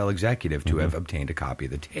the NFL executive to have obtained a copy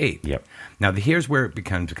of the tape. Yep. Now, here's where it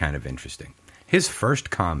becomes kind of interesting. His first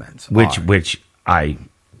comments Which I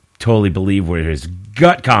totally believe were his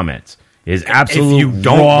gut comments. His absolute If you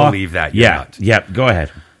don't raw, believe that, you're nuts. Yep, go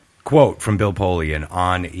ahead. Quote from Bill Polian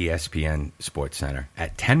on ESPN SportsCenter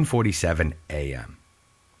at 10:47 a.m.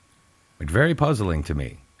 It's very puzzling to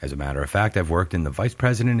me. As a matter of fact, I've worked in the vice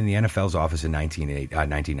president in the NFL's office in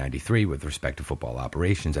 1993 with respect to football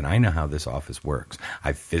operations, and I know how this office works.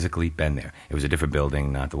 I've physically been there. It was a different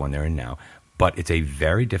building, not the one they're in now. But it's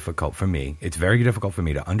very difficult for me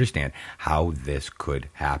to understand how this could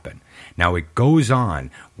happen. Now, it goes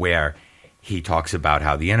on where he talks about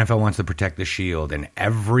how the NFL wants to protect the shield, and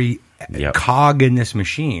every cog in this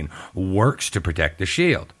machine works to protect the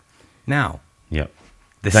shield. Now,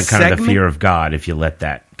 That's kind of the fear of God if you let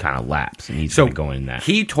that kind of lapse, and he's going to go in that.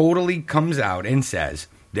 He totally comes out and says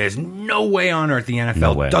There's no way on earth the No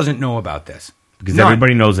NFL way. doesn't know about this. Because None.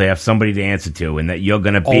 everybody knows they have somebody to answer to, and that you're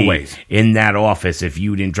going to be Always. in that office if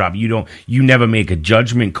you didn't drop. You never make a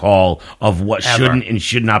judgment call of what Ever. shouldn't and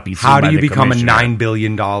should not be seen How by do you the become a commissioner. $9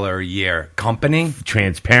 billion a year company?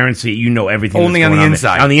 Transparency, you know everything. Only that's on going the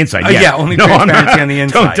inside. On the inside, Yeah, only I'm transparency not- on the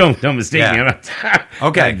inside. Don't mistake me. Yeah. I'm not,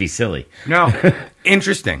 Okay. That'd be silly. No.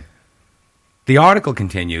 Interesting. The article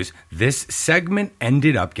continues. This segment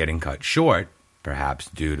ended up getting cut short, perhaps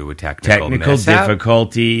due to a technical mishap.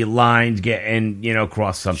 difficulty, lines getting,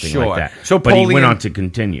 cross something Sure. like that. So but he went Polian- on to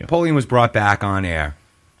continue. Napoleon was brought back on air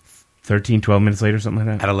 13, 12 minutes later, something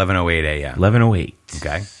like at that? 11:08 a.m. 11:08.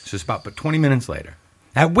 Okay? So it's about 20 minutes later.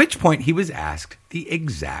 At which point he was asked the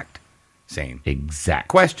exact same Exact.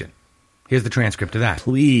 question. Here's the transcript of that.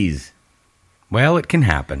 Please. Well, it can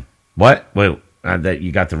happen. What? Wait, that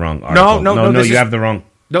you got the wrong article. No, no, this you is- have the wrong.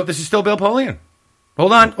 No, this is still Bill Polian.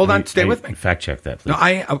 Hold on. Stay with me. Fact check that, please.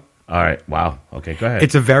 No, All right. Wow. Okay, go ahead.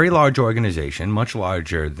 It's a very large organization, much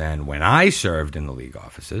larger than when I served in the league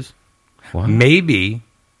offices. What? Maybe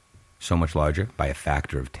so much larger by a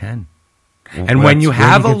factor of 10. Well, And when you where do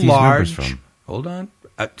have you a get these numbers large, from? hold on,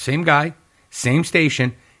 same guy, same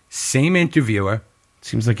station, same interviewer,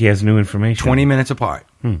 Seems like he has new information. 20 minutes apart.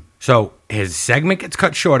 So his segment gets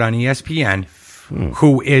cut short on ESPN.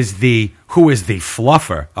 Who is the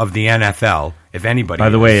fluffer of the NFL? If anybody. By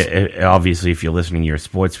the is. way, obviously, if you're listening, you're a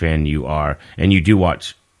sports fan. You are, and you do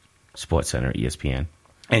watch SportsCenter, ESPN.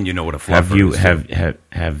 and you know what a fluffer is.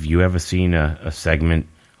 Have you ever seen a segment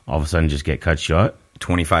all of a sudden just get cut short?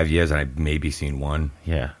 25 years, and I've maybe seen one.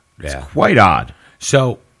 Yeah, Yeah. it's quite odd.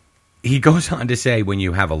 So he goes on to say, when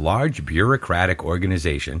you have a large bureaucratic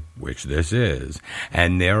organization, which this is,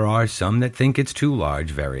 and there are some that think it's too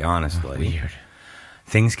large, very honestly, Weird.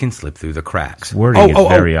 things can slip through the cracks. This wording is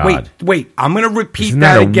very odd. Wait, I'm going to repeat Isn't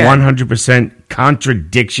that that a again. 100%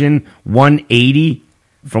 contradiction? 180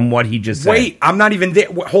 from what he just said. Wait, I'm not even there.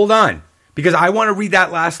 Hold on, because I want to read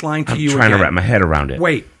that last line to I'm you trying again. to wrap my head around it.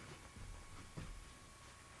 Wait.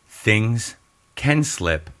 Things can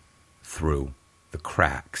slip through the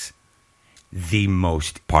cracks. The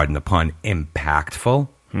most, pardon the pun, impactful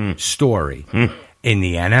story in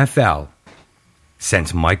the NFL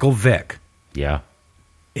since Michael Vick Yeah.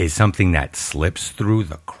 is something that slips through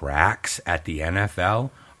the cracks at the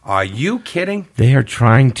NFL. Are you kidding? They are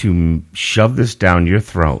trying to shove this down your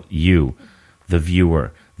throat, you, the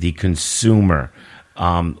viewer, the consumer,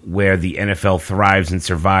 where the NFL thrives and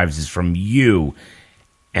survives is from you.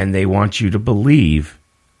 And they want you to believe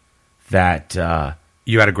that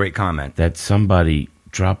You had a great comment. that somebody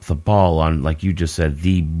dropped the ball on, like you just said,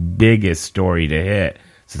 the biggest story to hit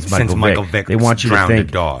since Michael Vick They want you to drowned a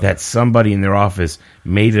think dog. that somebody in their office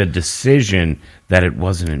made a decision that it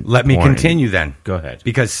wasn't important. Let me continue then. Go ahead.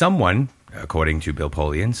 Because someone, according to Bill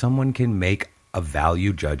Polian, someone can make a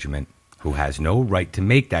value judgment who has no right to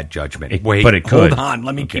make that judgment. But it could. Hold on,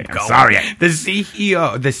 let me Okay, keep I'm going. sorry. The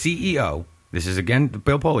CEO, this is again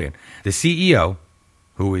Bill Polian, the CEO,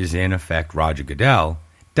 who is in effect Roger Goodell,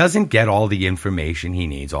 doesn't get all the information he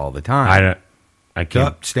needs all the time. I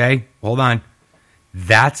can't. Stay. Hold on.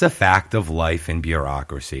 That's a fact of life in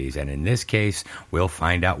bureaucracies. And in this case, we'll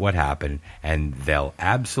find out what happened. And they'll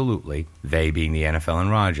absolutely, they being the NFL and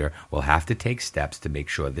Roger, will have to take steps to make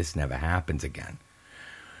sure this never happens again.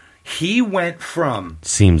 He went from,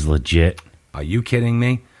 Seems legit. are you kidding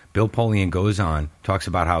me? Bill Polian goes on, talks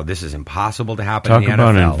about how this is impossible to happen Talk in the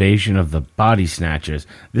about NFL. invasion of the body snatchers.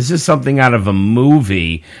 This is something out of a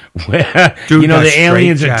movie where Dude, the that's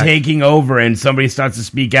aliens straight, are Jack. taking over and somebody starts to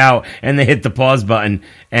speak out and they hit the pause button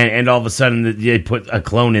and all of a sudden they put a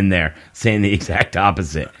clone in there saying the exact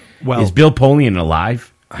opposite. Well- is Bill Polian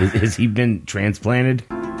alive? Has he been transplanted?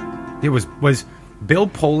 It was Bill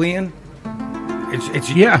Polian.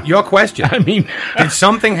 It's Yeah. your question. I mean, Did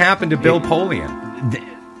something happen to Bill Polian?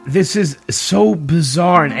 this is so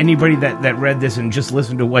bizarre, and anybody that read this and just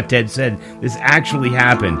listened to what Ted said, this actually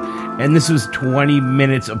happened, and this was 20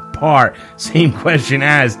 minutes apart, same question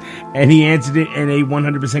asked, and he answered it in a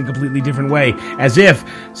 100% completely different way, as if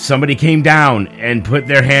somebody came down and put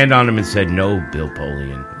their hand on him and said, "No, Bill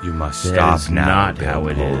Polian, You must that stop is now, not Bill how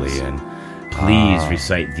it is. Polian. Please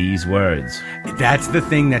recite these words." That's the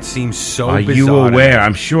thing that seems so Are bizarre. you to me. aware?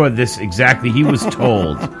 I'm sure this exactly. He was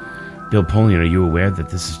told, Bill Polian, are you aware that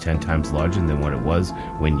this is 10 times larger than what it was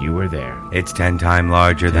when you were there? It's 10 times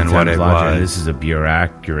larger 10 than what times it larger, and was. this is a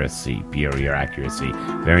bureaucracy. Bureaucracy.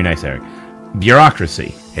 Very nice, Eric.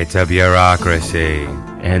 Bureaucracy. It's a bureaucracy.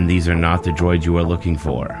 And these are not the droids you are looking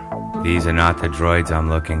for. These are not the droids I'm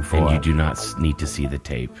looking for. And you do not need to see the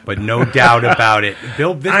tape. But no doubt about it.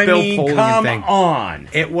 Bill Polian come thing. on.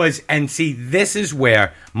 It was, and see, this is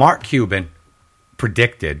where Mark Cuban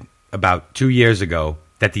predicted about 2 years ago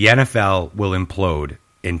that the NFL will implode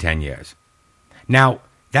in 10 years. Now,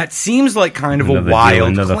 that seems like kind of a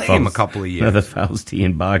wild claim a couple of years. Another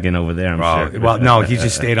Faustian bargain over there, I'm sure. Well, no, he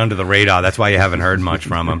just stayed under the radar. That's why you haven't heard much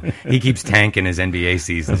from him. He keeps tanking his NBA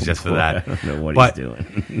seasons just for that. I don't know what he's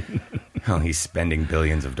doing. Well, he's spending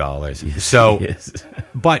billions of dollars. Yes, so, he is.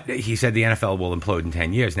 But he said the NFL will implode in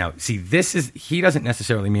 10 years. Now, see, he doesn't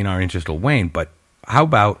necessarily mean our interest will wane, but how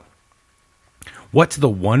about what's the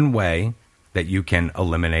one way that you can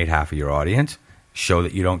eliminate half of your audience? Show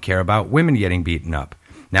that you don't care about women getting beaten up.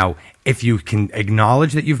 Now, if you can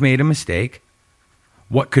acknowledge that you've made a mistake,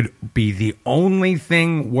 what could be the only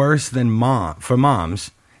thing worse than for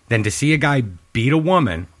moms than to see a guy beat a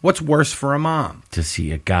woman? What's worse for a mom? To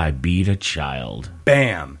see a guy beat a child.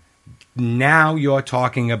 Bam. Now you're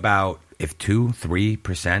talking about if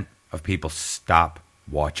 2-3% of people stop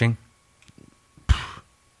watching,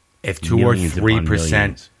 if 2 or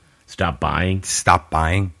 3% stop buying,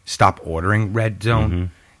 stop ordering Red Zone. Mm-hmm.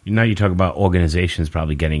 Now you talk about organizations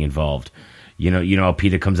probably getting involved. You know how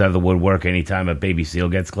Peter comes out of the woodwork anytime a baby seal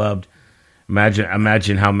gets clubbed.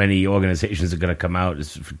 Imagine how many organizations are going to come out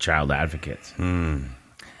as for child advocates,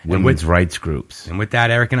 women's rights groups. And with that,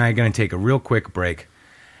 Eric and I are going to take a real quick break,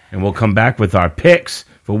 and we'll come back with our picks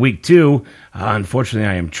for week 2. Unfortunately,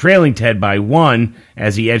 I am trailing Ted by 1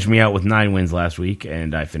 as he edged me out with 9 wins last week,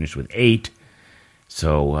 and I finished with 8.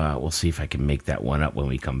 So we'll see if I can make that one up when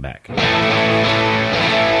we come back.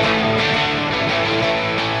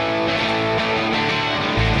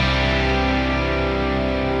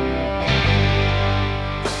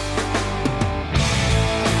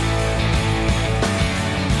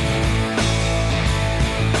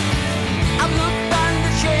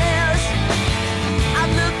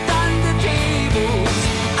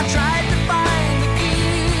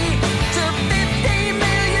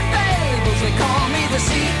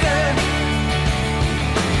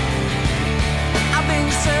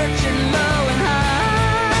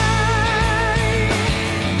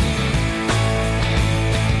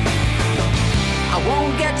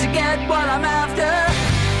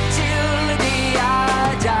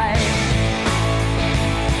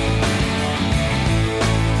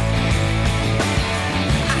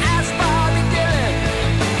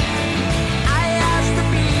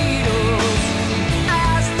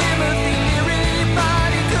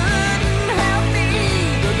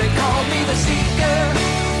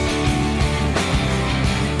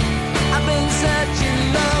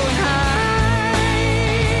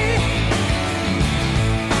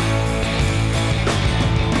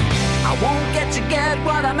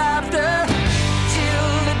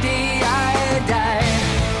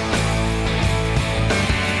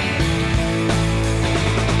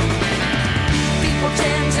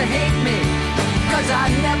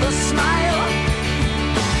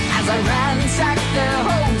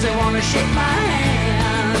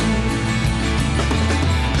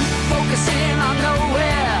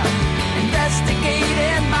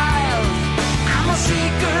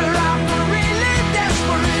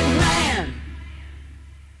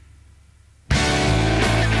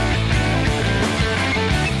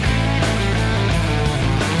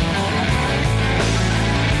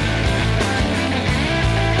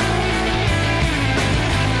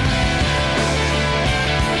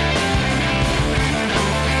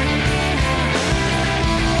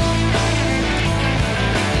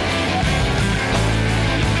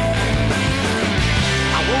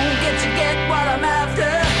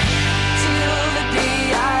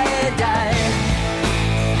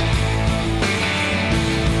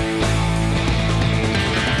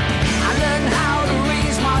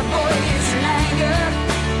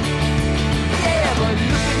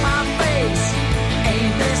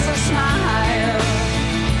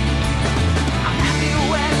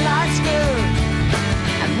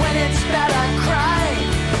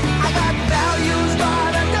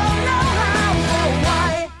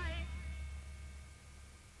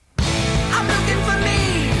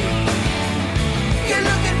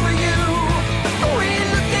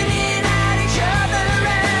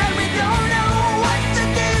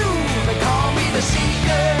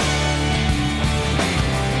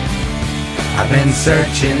 Been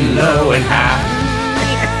searching low and high.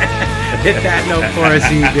 Hit that note for us,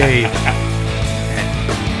 EB.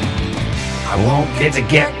 I won't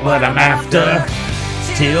get what I'm after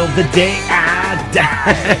till the day I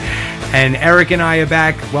die. And Eric and I are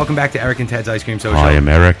back. Welcome back to Eric and Ted's Ice Cream Social. I am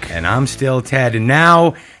Eric. And I'm still Ted. And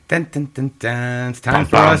now, it's time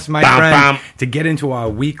for us, my bum, friend, bum. to get into our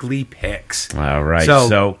weekly picks. All right. So-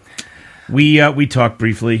 So we talked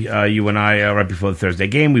briefly, you and I, right before the Thursday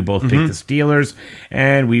game. We both picked the Steelers,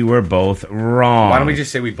 and we were both wrong. Why don't we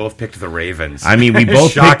just say we both picked the Ravens? I mean, we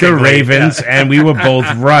both picked the Shockingly, Ravens, yeah. and we were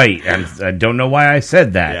both right. And I don't know why I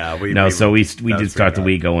said that. Yeah, we that did was start the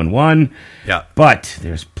pretty week 0-1. Yeah. But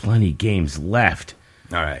there's plenty games left.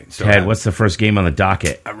 All right. So Ted, what's the first game on the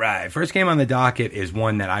docket? All right. First game on the docket is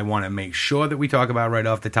one that I want to make sure that we talk about right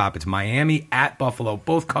off the top. It's Miami at Buffalo,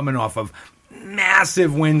 both coming off of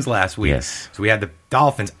massive wins last week. Yes. So we had the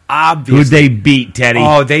Dolphins, obviously. Who'd they beat, Teddy?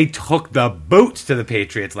 Oh, they took the boots to the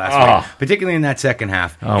Patriots last Oh. week, particularly in that second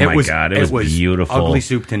half. Oh, my God. It was beautiful. Ugly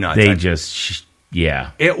soup to nuts. They just,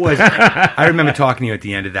 yeah. It was. I remember talking to you at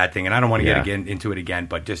the end of that thing, and I don't want to Yeah. get again into it again,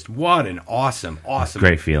 but just what an awesome,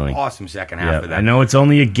 Great feeling. awesome second half Yeah, of that. I know it's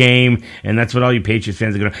only a game, and that's what all you Patriots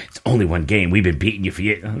fans are going to... It's only one game. We've been beating you for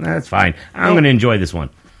years. That's fine. I'm going to enjoy this one.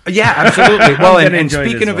 Yeah, absolutely. Well, I'm and gonna enjoy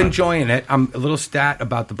speaking this of one. enjoying it, a little stat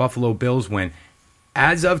about the Buffalo Bills win.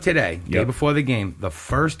 As of today, day Yep. before the game, the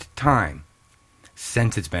first time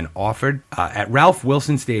since it's been offered at Ralph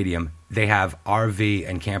Wilson Stadium, they have RV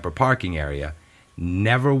and camper parking area.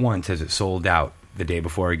 Never once has it sold out the day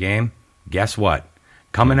before a game. Guess what?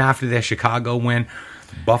 Coming after their Chicago win,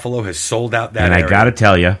 Buffalo has sold out that And area. I got to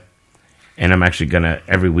tell you, and I'm actually going to...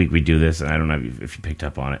 Every week we do this, and I don't know if you picked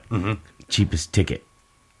up on it. Mm-hmm. Cheapest ticket.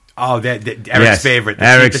 Oh, Eric's Yes. favorite. the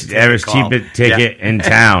Eric's cheapest ticket call. cheapest ticket Yeah. in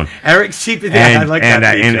town. Eric's cheapest. Yeah, I like that.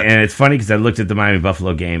 and feature. it's funny because I looked at the Miami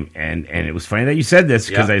Buffalo game, and it was funny that you said this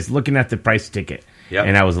because Yeah. I was looking at the price ticket, Yep.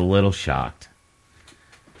 and I was a little shocked.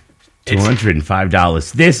 It's-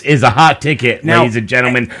 $205. This is a hot ticket, Now- ladies and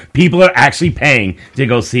gentlemen. People are actually paying to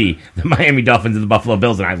go see the Miami Dolphins and the Buffalo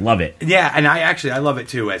Bills, and I love it. Yeah, and I love it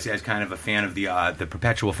too as kind of a fan of the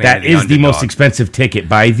perpetual fan. That of the is the most underdog. expensive ticket,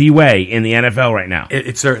 by the way, in the NFL right now.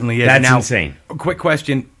 It certainly is. That's Now, insane. A quick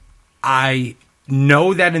question: I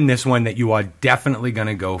know that in this one that you are definitely going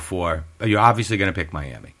to go for. You're obviously going to pick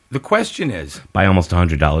Miami. The question is, By almost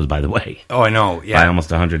 $100, by the way. oh, I know, yeah. By almost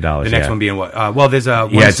 $100. the next one being what? Well, there's a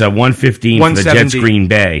Yeah, it's a 115 for the 170 Jets Green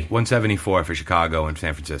Bay. 174 for Chicago and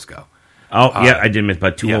San Francisco. Oh, yeah, I did miss,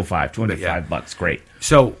 but 205, yeah. $205. Great.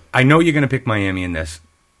 So I know you're going to pick Miami in this.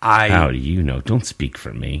 How do you know? Don't speak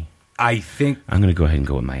for me. I think. I'm going to go ahead and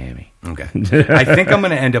go with Miami. Okay, I think I'm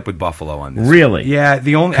going to end up with Buffalo on this. Really? Yeah.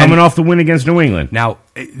 The only Coming off the win against New England. Now,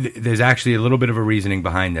 there's actually a little bit of a reasoning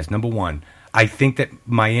behind this. Number one, I think that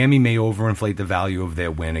Miami may overinflate the value of their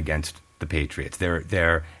win against the Patriots.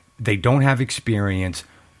 They don't have experience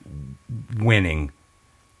winning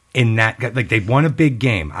in that. Like, they won a big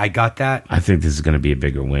game. I got that. I think this is going to be a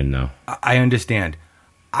bigger win, though. I understand.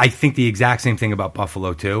 I think the exact same thing about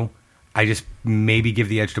Buffalo too. I just maybe give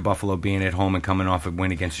the edge to Buffalo being at home and coming off a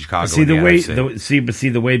win against Chicago. See in the way,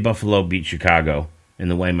 NFC. the way Buffalo beat Chicago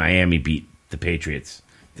and the way Miami beat the Patriots,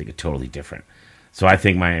 I think are totally different. So I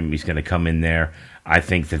think Miami's going to come in there. I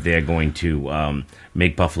think that they're going to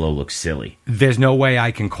make Buffalo look silly. There's no way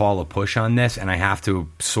I can call a push on this, and I have to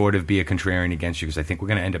sort of be a contrarian against you because I think we're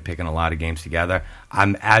going to end up picking a lot of games together.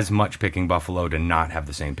 I'm as much picking Buffalo to not have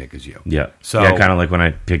the same pick as you. Yeah. So yeah, kind of like when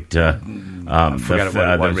I picked. forgot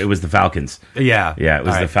what it was. It was the Falcons. Yeah. Yeah, it was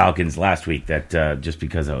All the right. Falcons last week. That just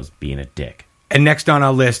because I was being a dick. And next on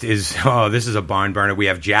our list is this is a barn burner. We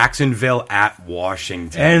have Jacksonville at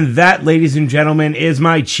Washington. And that, ladies and gentlemen, is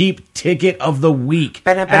my cheap ticket of the week.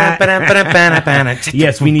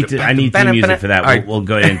 Yes, we need to. I need theme music for that. All right. We'll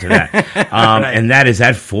go into that. Right. And that is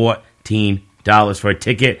at $14 for a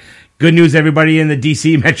ticket. Good news, everybody in the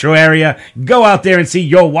D.C. metro area. Go out there and see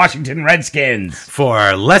your Washington Redskins.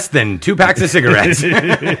 For less than 2 packs of cigarettes.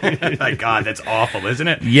 My God, that's awful, isn't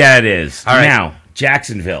it? Yeah, it is. All right. Now,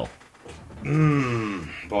 Jacksonville.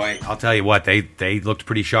 Boy, I'll tell you what, they looked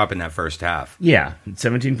pretty sharp in that first half. Yeah,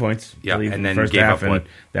 17 points. Yeah, I believe, and in the then first gave half, up and what?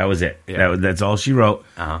 that was it. Yeah. That's all she wrote.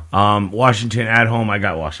 Uh-huh. Washington at home. I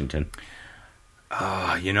got Washington.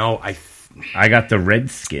 I got the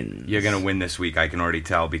Redskins. You're going to win this week, I can already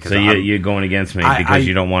tell. Because So you're going against me because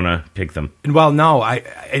you don't want to pick them. Well, no, I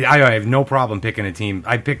have no problem picking a team.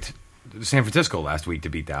 I picked San Francisco last week to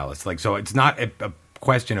beat Dallas. So it's not a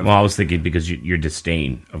question of... Well, I was thinking because your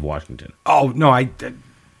disdain of Washington. Oh, no,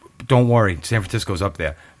 don't worry. San Francisco's up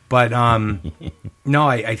there. But, no,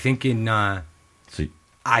 I think in... So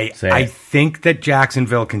I think that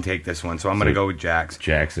Jacksonville can take this one, so I'm going to go with Jax.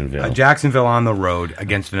 Jacksonville. Jacksonville on the road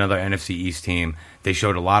against another NFC East team. They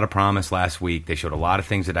showed a lot of promise last week. They showed a lot of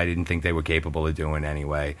things that I didn't think they were capable of doing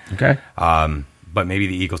anyway. Okay. but maybe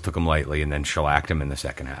the Eagles took him lightly and then shellacked him in the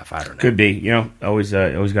second half. I don't know. Could be. Always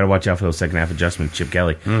got to watch out for those second half adjustments, Chip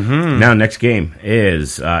Kelly. Mm-hmm. Now, next game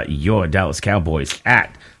is your Dallas Cowboys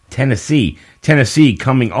at Tennessee. Tennessee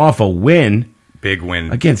coming off a win. Big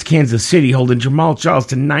win. Against Kansas City, holding Jamal Charles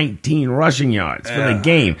to 19 rushing yards for the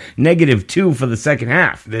game. -2 for the second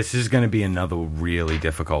half. This is going to be another really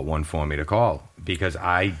difficult one for me to call because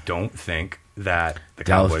I don't think that the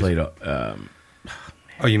Dallas Cowboys played...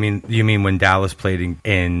 Oh, you mean when Dallas played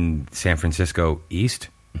in San Francisco East?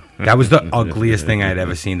 That was the ugliest thing I had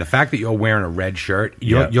ever seen. The fact that you're wearing a red shirt,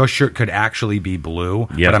 your shirt could actually be blue,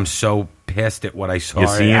 but I'm so pissed at what I saw. You're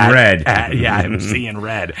seeing red. Yeah, I'm seeing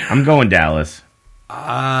red. I'm going Dallas.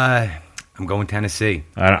 I'm going Tennessee.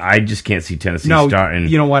 I just can't see Tennessee starting.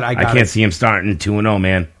 You know what? I can't see him starting 2-0,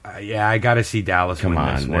 man. Yeah, I got to see Dallas win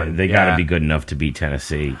this one. They got to be good enough to beat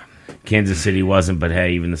Tennessee. Kansas City wasn't, but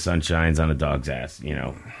hey, even the sun shines on a dog's ass,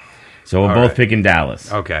 So we're both picking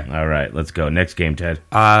Dallas. Okay. All right, let's go. Next game, Ted.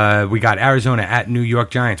 We got Arizona at New York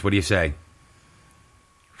Giants. What do you say?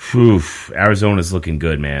 Oof, Arizona's looking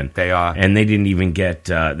good, man. They are. And they didn't even get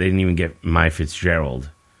my Fitzgerald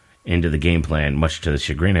into the game plan, much to the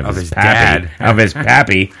chagrin of his dad. Of his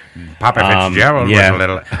pappy. Papa Fitzgerald was a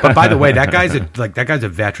little. But by the way, that guy's a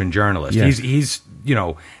veteran journalist. Yeah. He's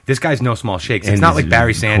this guy's no small shakes. It's not like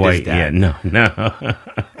Barry Sanders' dad. Yeah,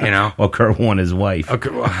 no. Or Kurt Warner's wife.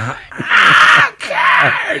 Okay.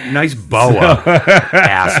 Nice boa,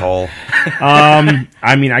 asshole.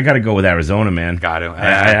 I mean, I got to go with Arizona, man. Got to.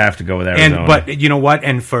 I have to go with Arizona. But you know what?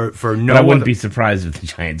 And for no, I wouldn't be surprised if the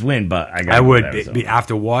Giants win. But I would be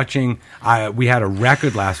after watching. We had a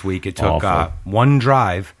record last week. It took one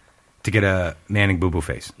drive to get a Manning boo-boo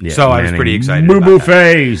face. Yeah, so I was pretty excited. Boo-boo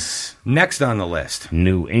face. Next on the list,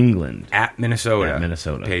 New England at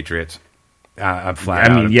Minnesota. Patriots. I'm flat.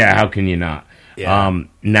 I mean, how can you not? Yeah.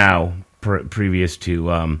 Now, previous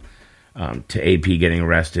to AP getting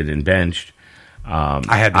arrested and benched.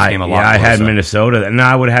 I had this game a lot. Yeah, I had Minnesota. And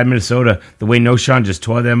I would have had Minnesota. The way Noshan just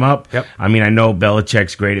tore them up. Yep. I mean, I know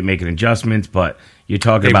Belichick's great at making adjustments, but you're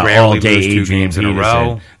talking about all day Adrian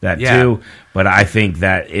Peterson. That too. But I think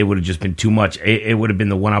that it would have just been too much. It would have been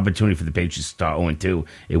the one opportunity for the Patriots to start 0-2.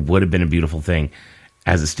 It would have been a beautiful thing.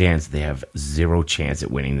 As it stands, they have zero chance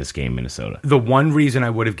at winning this game, Minnesota. The one reason I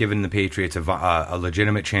would have given the Patriots a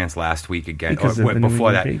legitimate chance last week again, because or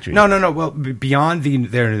before that. Patriots. No. Well, beyond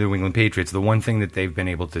their New England Patriots, the one thing that they've been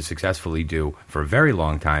able to successfully do for a very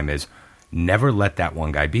long time is never let that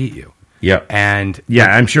one guy beat you. Yep. And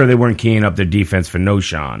I'm sure they weren't keying up their defense for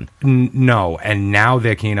Noshan. No, and now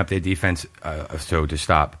they're keying up their defense to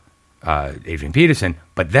stop Adrian Peterson.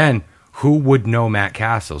 But then, who would know Matt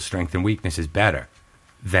Castle's strength and weaknesses better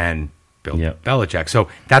than Bill Belichick? So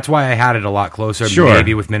that's why I had it a lot closer. Sure.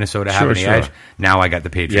 Maybe with Minnesota having the edge. Now I got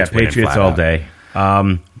the Patriots. Yeah, Patriots all day.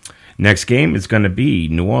 Next game is going to be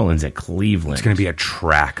New Orleans at Cleveland. It's going to be a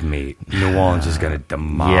track meet. New Orleans is going to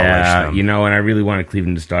demolish them. And I really wanted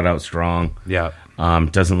Cleveland to start out strong. Yeah.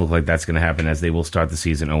 Doesn't look like that's going to happen, as they will start the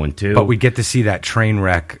season 0-2. But we get to see that train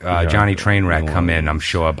wreck, Johnny Trainwreck, come in, I'm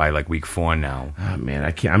sure, by like week 4 now. Oh,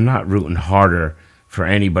 man, I'm not rooting harder for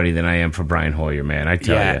anybody than I am for Brian Hoyer, man. I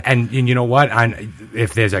tell you. And you know what?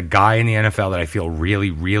 If there's a guy in the NFL that I feel really,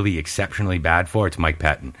 really exceptionally bad for, it's Mike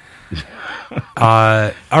Pettin.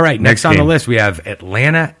 All right, next on the list, we have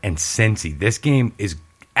Atlanta and Cincy. This game is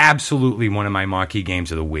absolutely one of my marquee games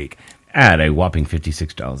of the week. At a whopping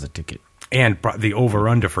 $56 a ticket. And the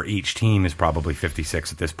over-under for each team is probably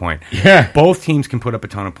 56 at this point. Yeah. Both teams can put up a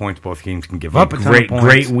ton of points. Both teams can give up a ton of points.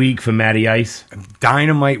 Great week for Matty Ice.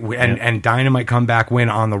 Dynamite and Dynamite comeback win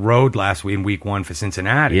on the road last week in week 1 for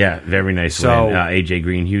Cincinnati. Yeah, very nice win. AJ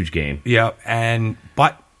Green, huge game. Yeah, and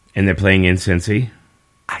they're playing in Cincy.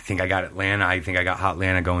 I think I got Atlanta. I think I got Hot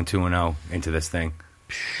Atlanta going 2-0 into this thing.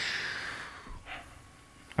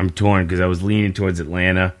 I'm torn because I was leaning towards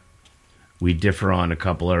Atlanta. We differ on a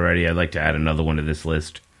couple already. I'd like to add another one to this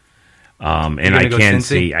list. And I can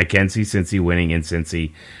see Cincy winning in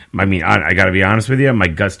Cincy. I mean, I got to be honest with you. My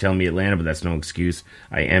gut's telling me Atlanta, but that's no excuse.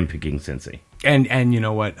 I am picking Cincy. And you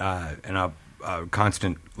know what? And our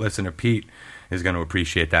constant listener Pete is going to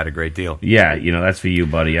appreciate that a great deal. Yeah, that's for you,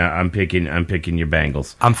 buddy. I'm picking your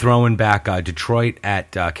Bengals. I'm throwing back Detroit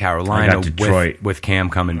at Carolina. I got Detroit with Cam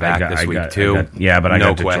coming back this week too. I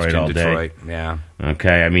got Detroit all day. Detroit, yeah.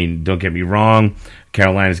 Okay, I mean, don't get me wrong.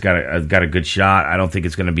 Carolina's got a good shot. I don't think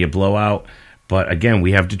it's going to be a blowout, but again,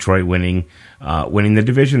 we have Detroit winning the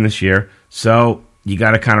division this year. So you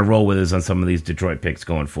got to kind of roll with us on some of these Detroit picks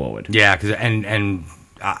going forward. Yeah, because and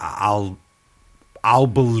I'll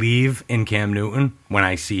believe in Cam Newton when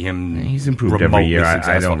I see him. He's improved every remotely year. I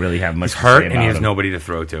successful. don't really have much He's to hurt, say and he about has him. nobody to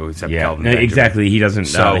throw to except Yeah, Kelvin no, Benjamin. exactly. He doesn't.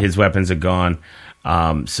 So- His weapons are gone.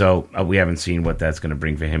 So we haven't seen what that's going to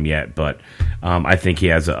bring for him yet. But I think he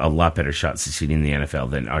has a lot better shot succeeding in the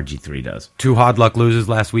NFL than RG3 does. 2 hard luck losers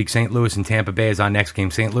last week. St. Louis and Tampa Bay is our next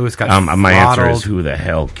game. St. Louis got My answer is, throttled, who the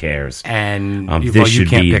hell cares? and This well, you should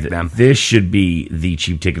can't be pick them. This should be the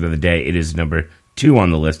cheap ticket of the day. It is number 2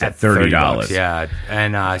 on the list at $30. Yeah,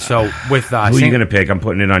 and so with Who are you going to pick? I'm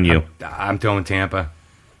putting it on you. I'm throwing Tampa.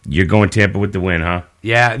 You're going Tampa with the win, huh?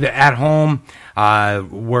 Yeah, at home.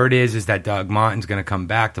 Word is that Doug Martin's going to come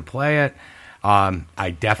back to play it.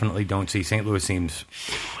 I definitely don't see St. Louis seems.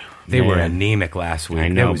 They were Man. anemic last week. I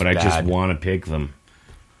It know, was but I just bad. want to pick them.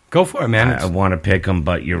 Go for it, man. I want to pick them,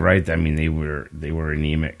 but you're right. I mean, they were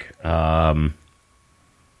anemic. I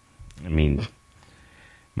mean,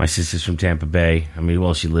 my sister's from Tampa Bay. I mean,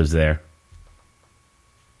 well, she lives there.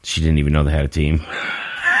 She didn't even know they had a team.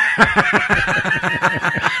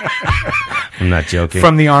 I'm not joking.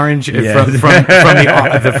 From the orange, Yeah. from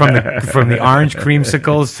the orange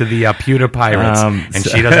creamsicles to the pewter pirates, and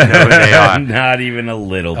she doesn't know who they are. Not even a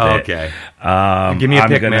little bit. Okay, give me a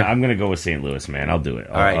pick, man. I'm gonna go with St. Louis, man. I'll do it.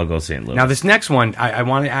 All right. I'll go St. Louis. Now, this next one, I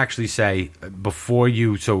want to actually say, before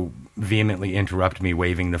you so vehemently interrupt me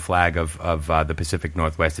waving the flag of the Pacific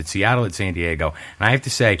Northwest, it's Seattle at San Diego. And I have to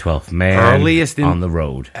say, 12th man earliest on the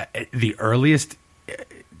road. The earliest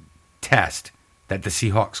test that the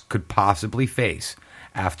Seahawks could possibly face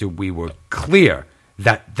after we were clear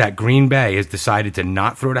that Green Bay has decided to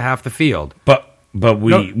not throw to half the field. But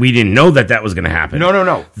we didn't know that was going to happen.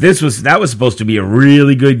 No. That was supposed to be a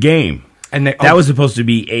really good game. And That was supposed to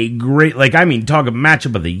be a great, talk a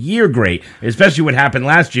matchup of the year great, especially what happened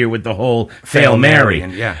last year with the whole Hail Mary.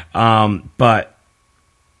 And, yeah. But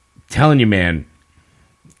telling you, man,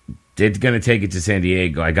 they're going to take it to San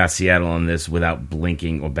Diego. I got Seattle on this without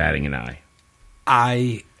blinking or batting an eye.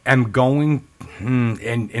 I am going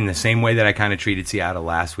in the same way that I kind of treated Seattle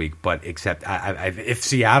last week, but except if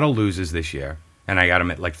Seattle loses this year, and I got them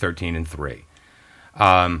at like 13-3,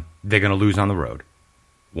 they're going to lose on the road.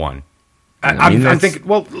 One. I'm thinking.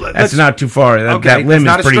 Well, that's not too far. That limb that's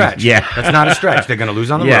not is pretty. a stretch. Yeah, that's not a stretch. They're going to lose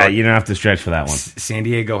on the road. Yeah, you don't have to stretch for that one. San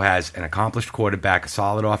Diego has an accomplished quarterback, a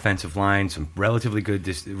solid offensive line, some relatively good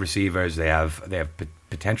receivers. They have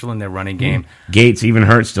potential in their running game. Gates, even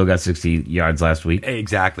Hurts, still got 60 yards last week.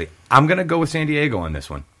 Exactly. I'm going to go with San Diego on this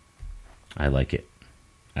one. I like it.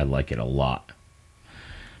 I like it a lot.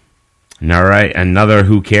 All right, another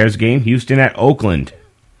who cares game. Houston at Oakland.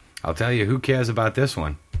 I'll tell you, who cares about this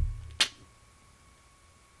one?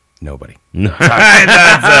 Nobody. No.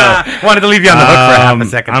 Wanted to leave you on the hook for half a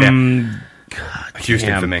second there. Houston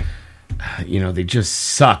damn. for me. They just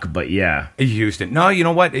suck, but yeah. Houston. No, you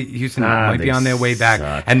know what? Houston might be they on their way back.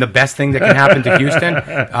 suck. And the best thing that can happen to Houston,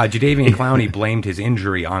 Jadeveon Clowney blamed his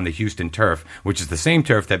injury on the Houston turf, which is the same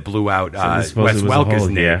turf that blew out this Wes was a Welker's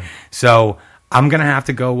hold, knee. yeah. So I'm gonna have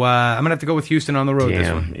to go. I'm gonna have to go with Houston on the road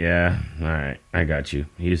this one. Yeah. All right, I got you,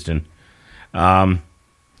 Houston.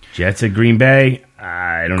 Jets at Green Bay.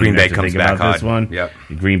 I don't Green even Bay have to comes think back about this hard. one. Yep.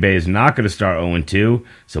 Green Bay is not going to start 0-2,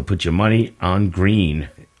 so put your money on Green.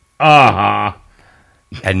 Uh-huh.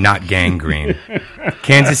 And not gangrene.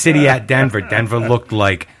 Kansas City at Denver. Denver looked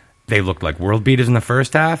like world beaters in the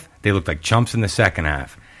first half. They looked like chumps in the second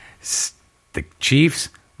half. The Chiefs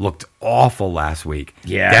looked awful last week.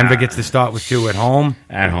 Yeah. Denver gets the start with 2 at home.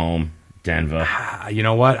 At home, Denver. You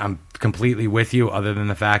know what? I'm completely with you, other than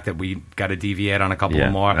the fact that we got to deviate on a couple Yeah.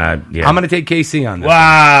 more. Yeah. I'm going to take KC on this.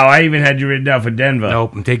 Wow, I even had you written down for Denver.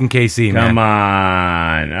 Nope, I'm taking KC, Come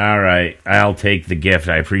man. on. All right. I'll take the gift.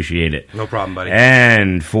 I appreciate it. No problem, buddy.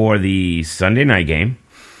 And for the Sunday night game,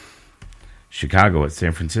 Chicago at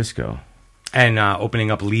San Francisco. And opening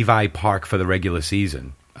up Levi Park for the regular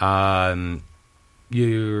season.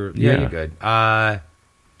 You're good.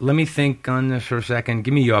 Let me think on this for a second.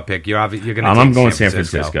 Give me your pick. You're going to take I'm going San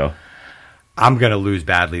Francisco. I'm going to lose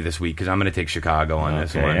badly this week because I'm going to take Chicago on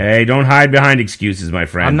this one. Hey, don't hide behind excuses, my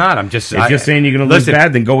friend. I'm not. I'm just... If you're saying you're going to lose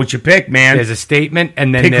bad, then go with your pick, man. There's a statement,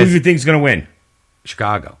 and then Pick who there's you think's going to win.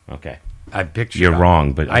 Chicago. Okay. I picked Chicago. You're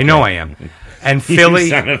wrong, but... I know I am. And Philly...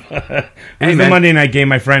 Who's Hey, the man. Monday night game,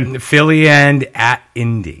 my friend? Philly and at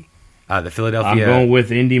Indy. The Philadelphia... I'm going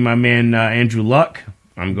with Indy, my man Andrew Luck.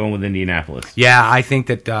 I'm going with Indianapolis. Yeah, I think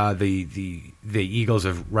that the Eagles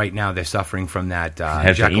have right now they're suffering from that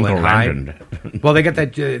Jekyll and Hyde. Well, they got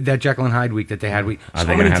that Jekyll and Hyde week that they had. So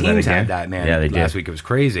many teams had that, man. Yeah, they did. Last week it was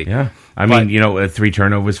crazy. Yeah, I mean, 3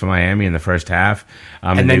 turnovers for Miami in the first half.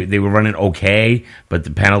 And then, they were running okay, but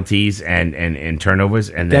the penalties and turnovers.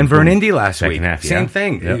 And then Denver and Indy last week, half, same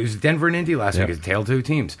thing. Yep. It was Denver and Indy last week. It's tail two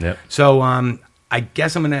teams. Yep. So I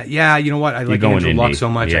guess I'm gonna. Yeah, you know what? I like Andrew Luck so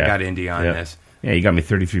much. I got Indy on this. Yeah, you got me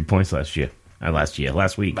 33 points last week. Last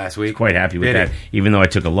week. Quite happy with that, even though I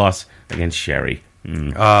took a loss against Sherry.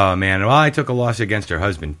 Oh, man. Well, I took a loss against her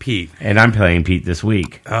husband, Pete. And I'm playing Pete this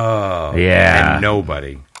week. Oh. Yeah. And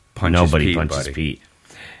nobody punches Pete.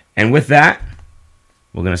 And with that,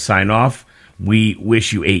 we're going to sign off. We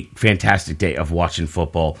wish you a fantastic day of watching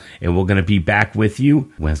football, and we're going to be back with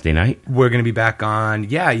you Wednesday night. We're going to be back on,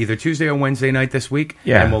 either Tuesday or Wednesday night this week.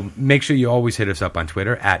 Yeah. And we'll make sure you always hit us up on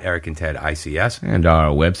Twitter at Eric and Ted ICS. And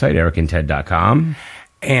our website, ericandted.com.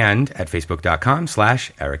 And at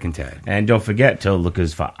facebook.com/Eric and Ted. And don't forget to look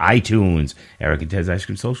us for iTunes. Eric and Ted's Ice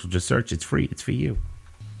Cream Social. Just search. It's free. It's for you.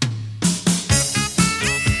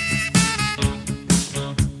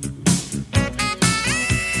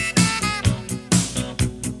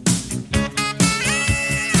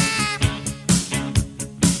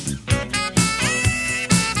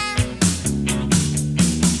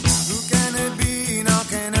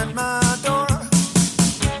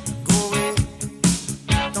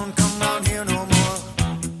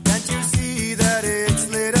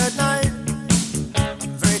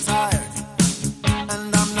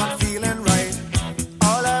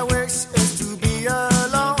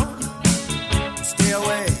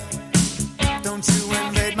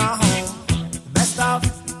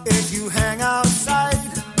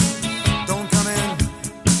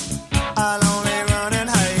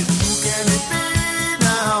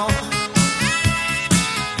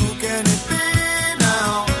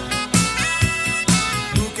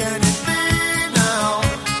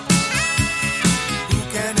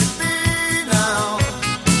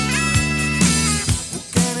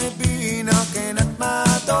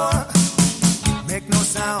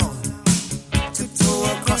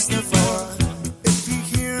 Across the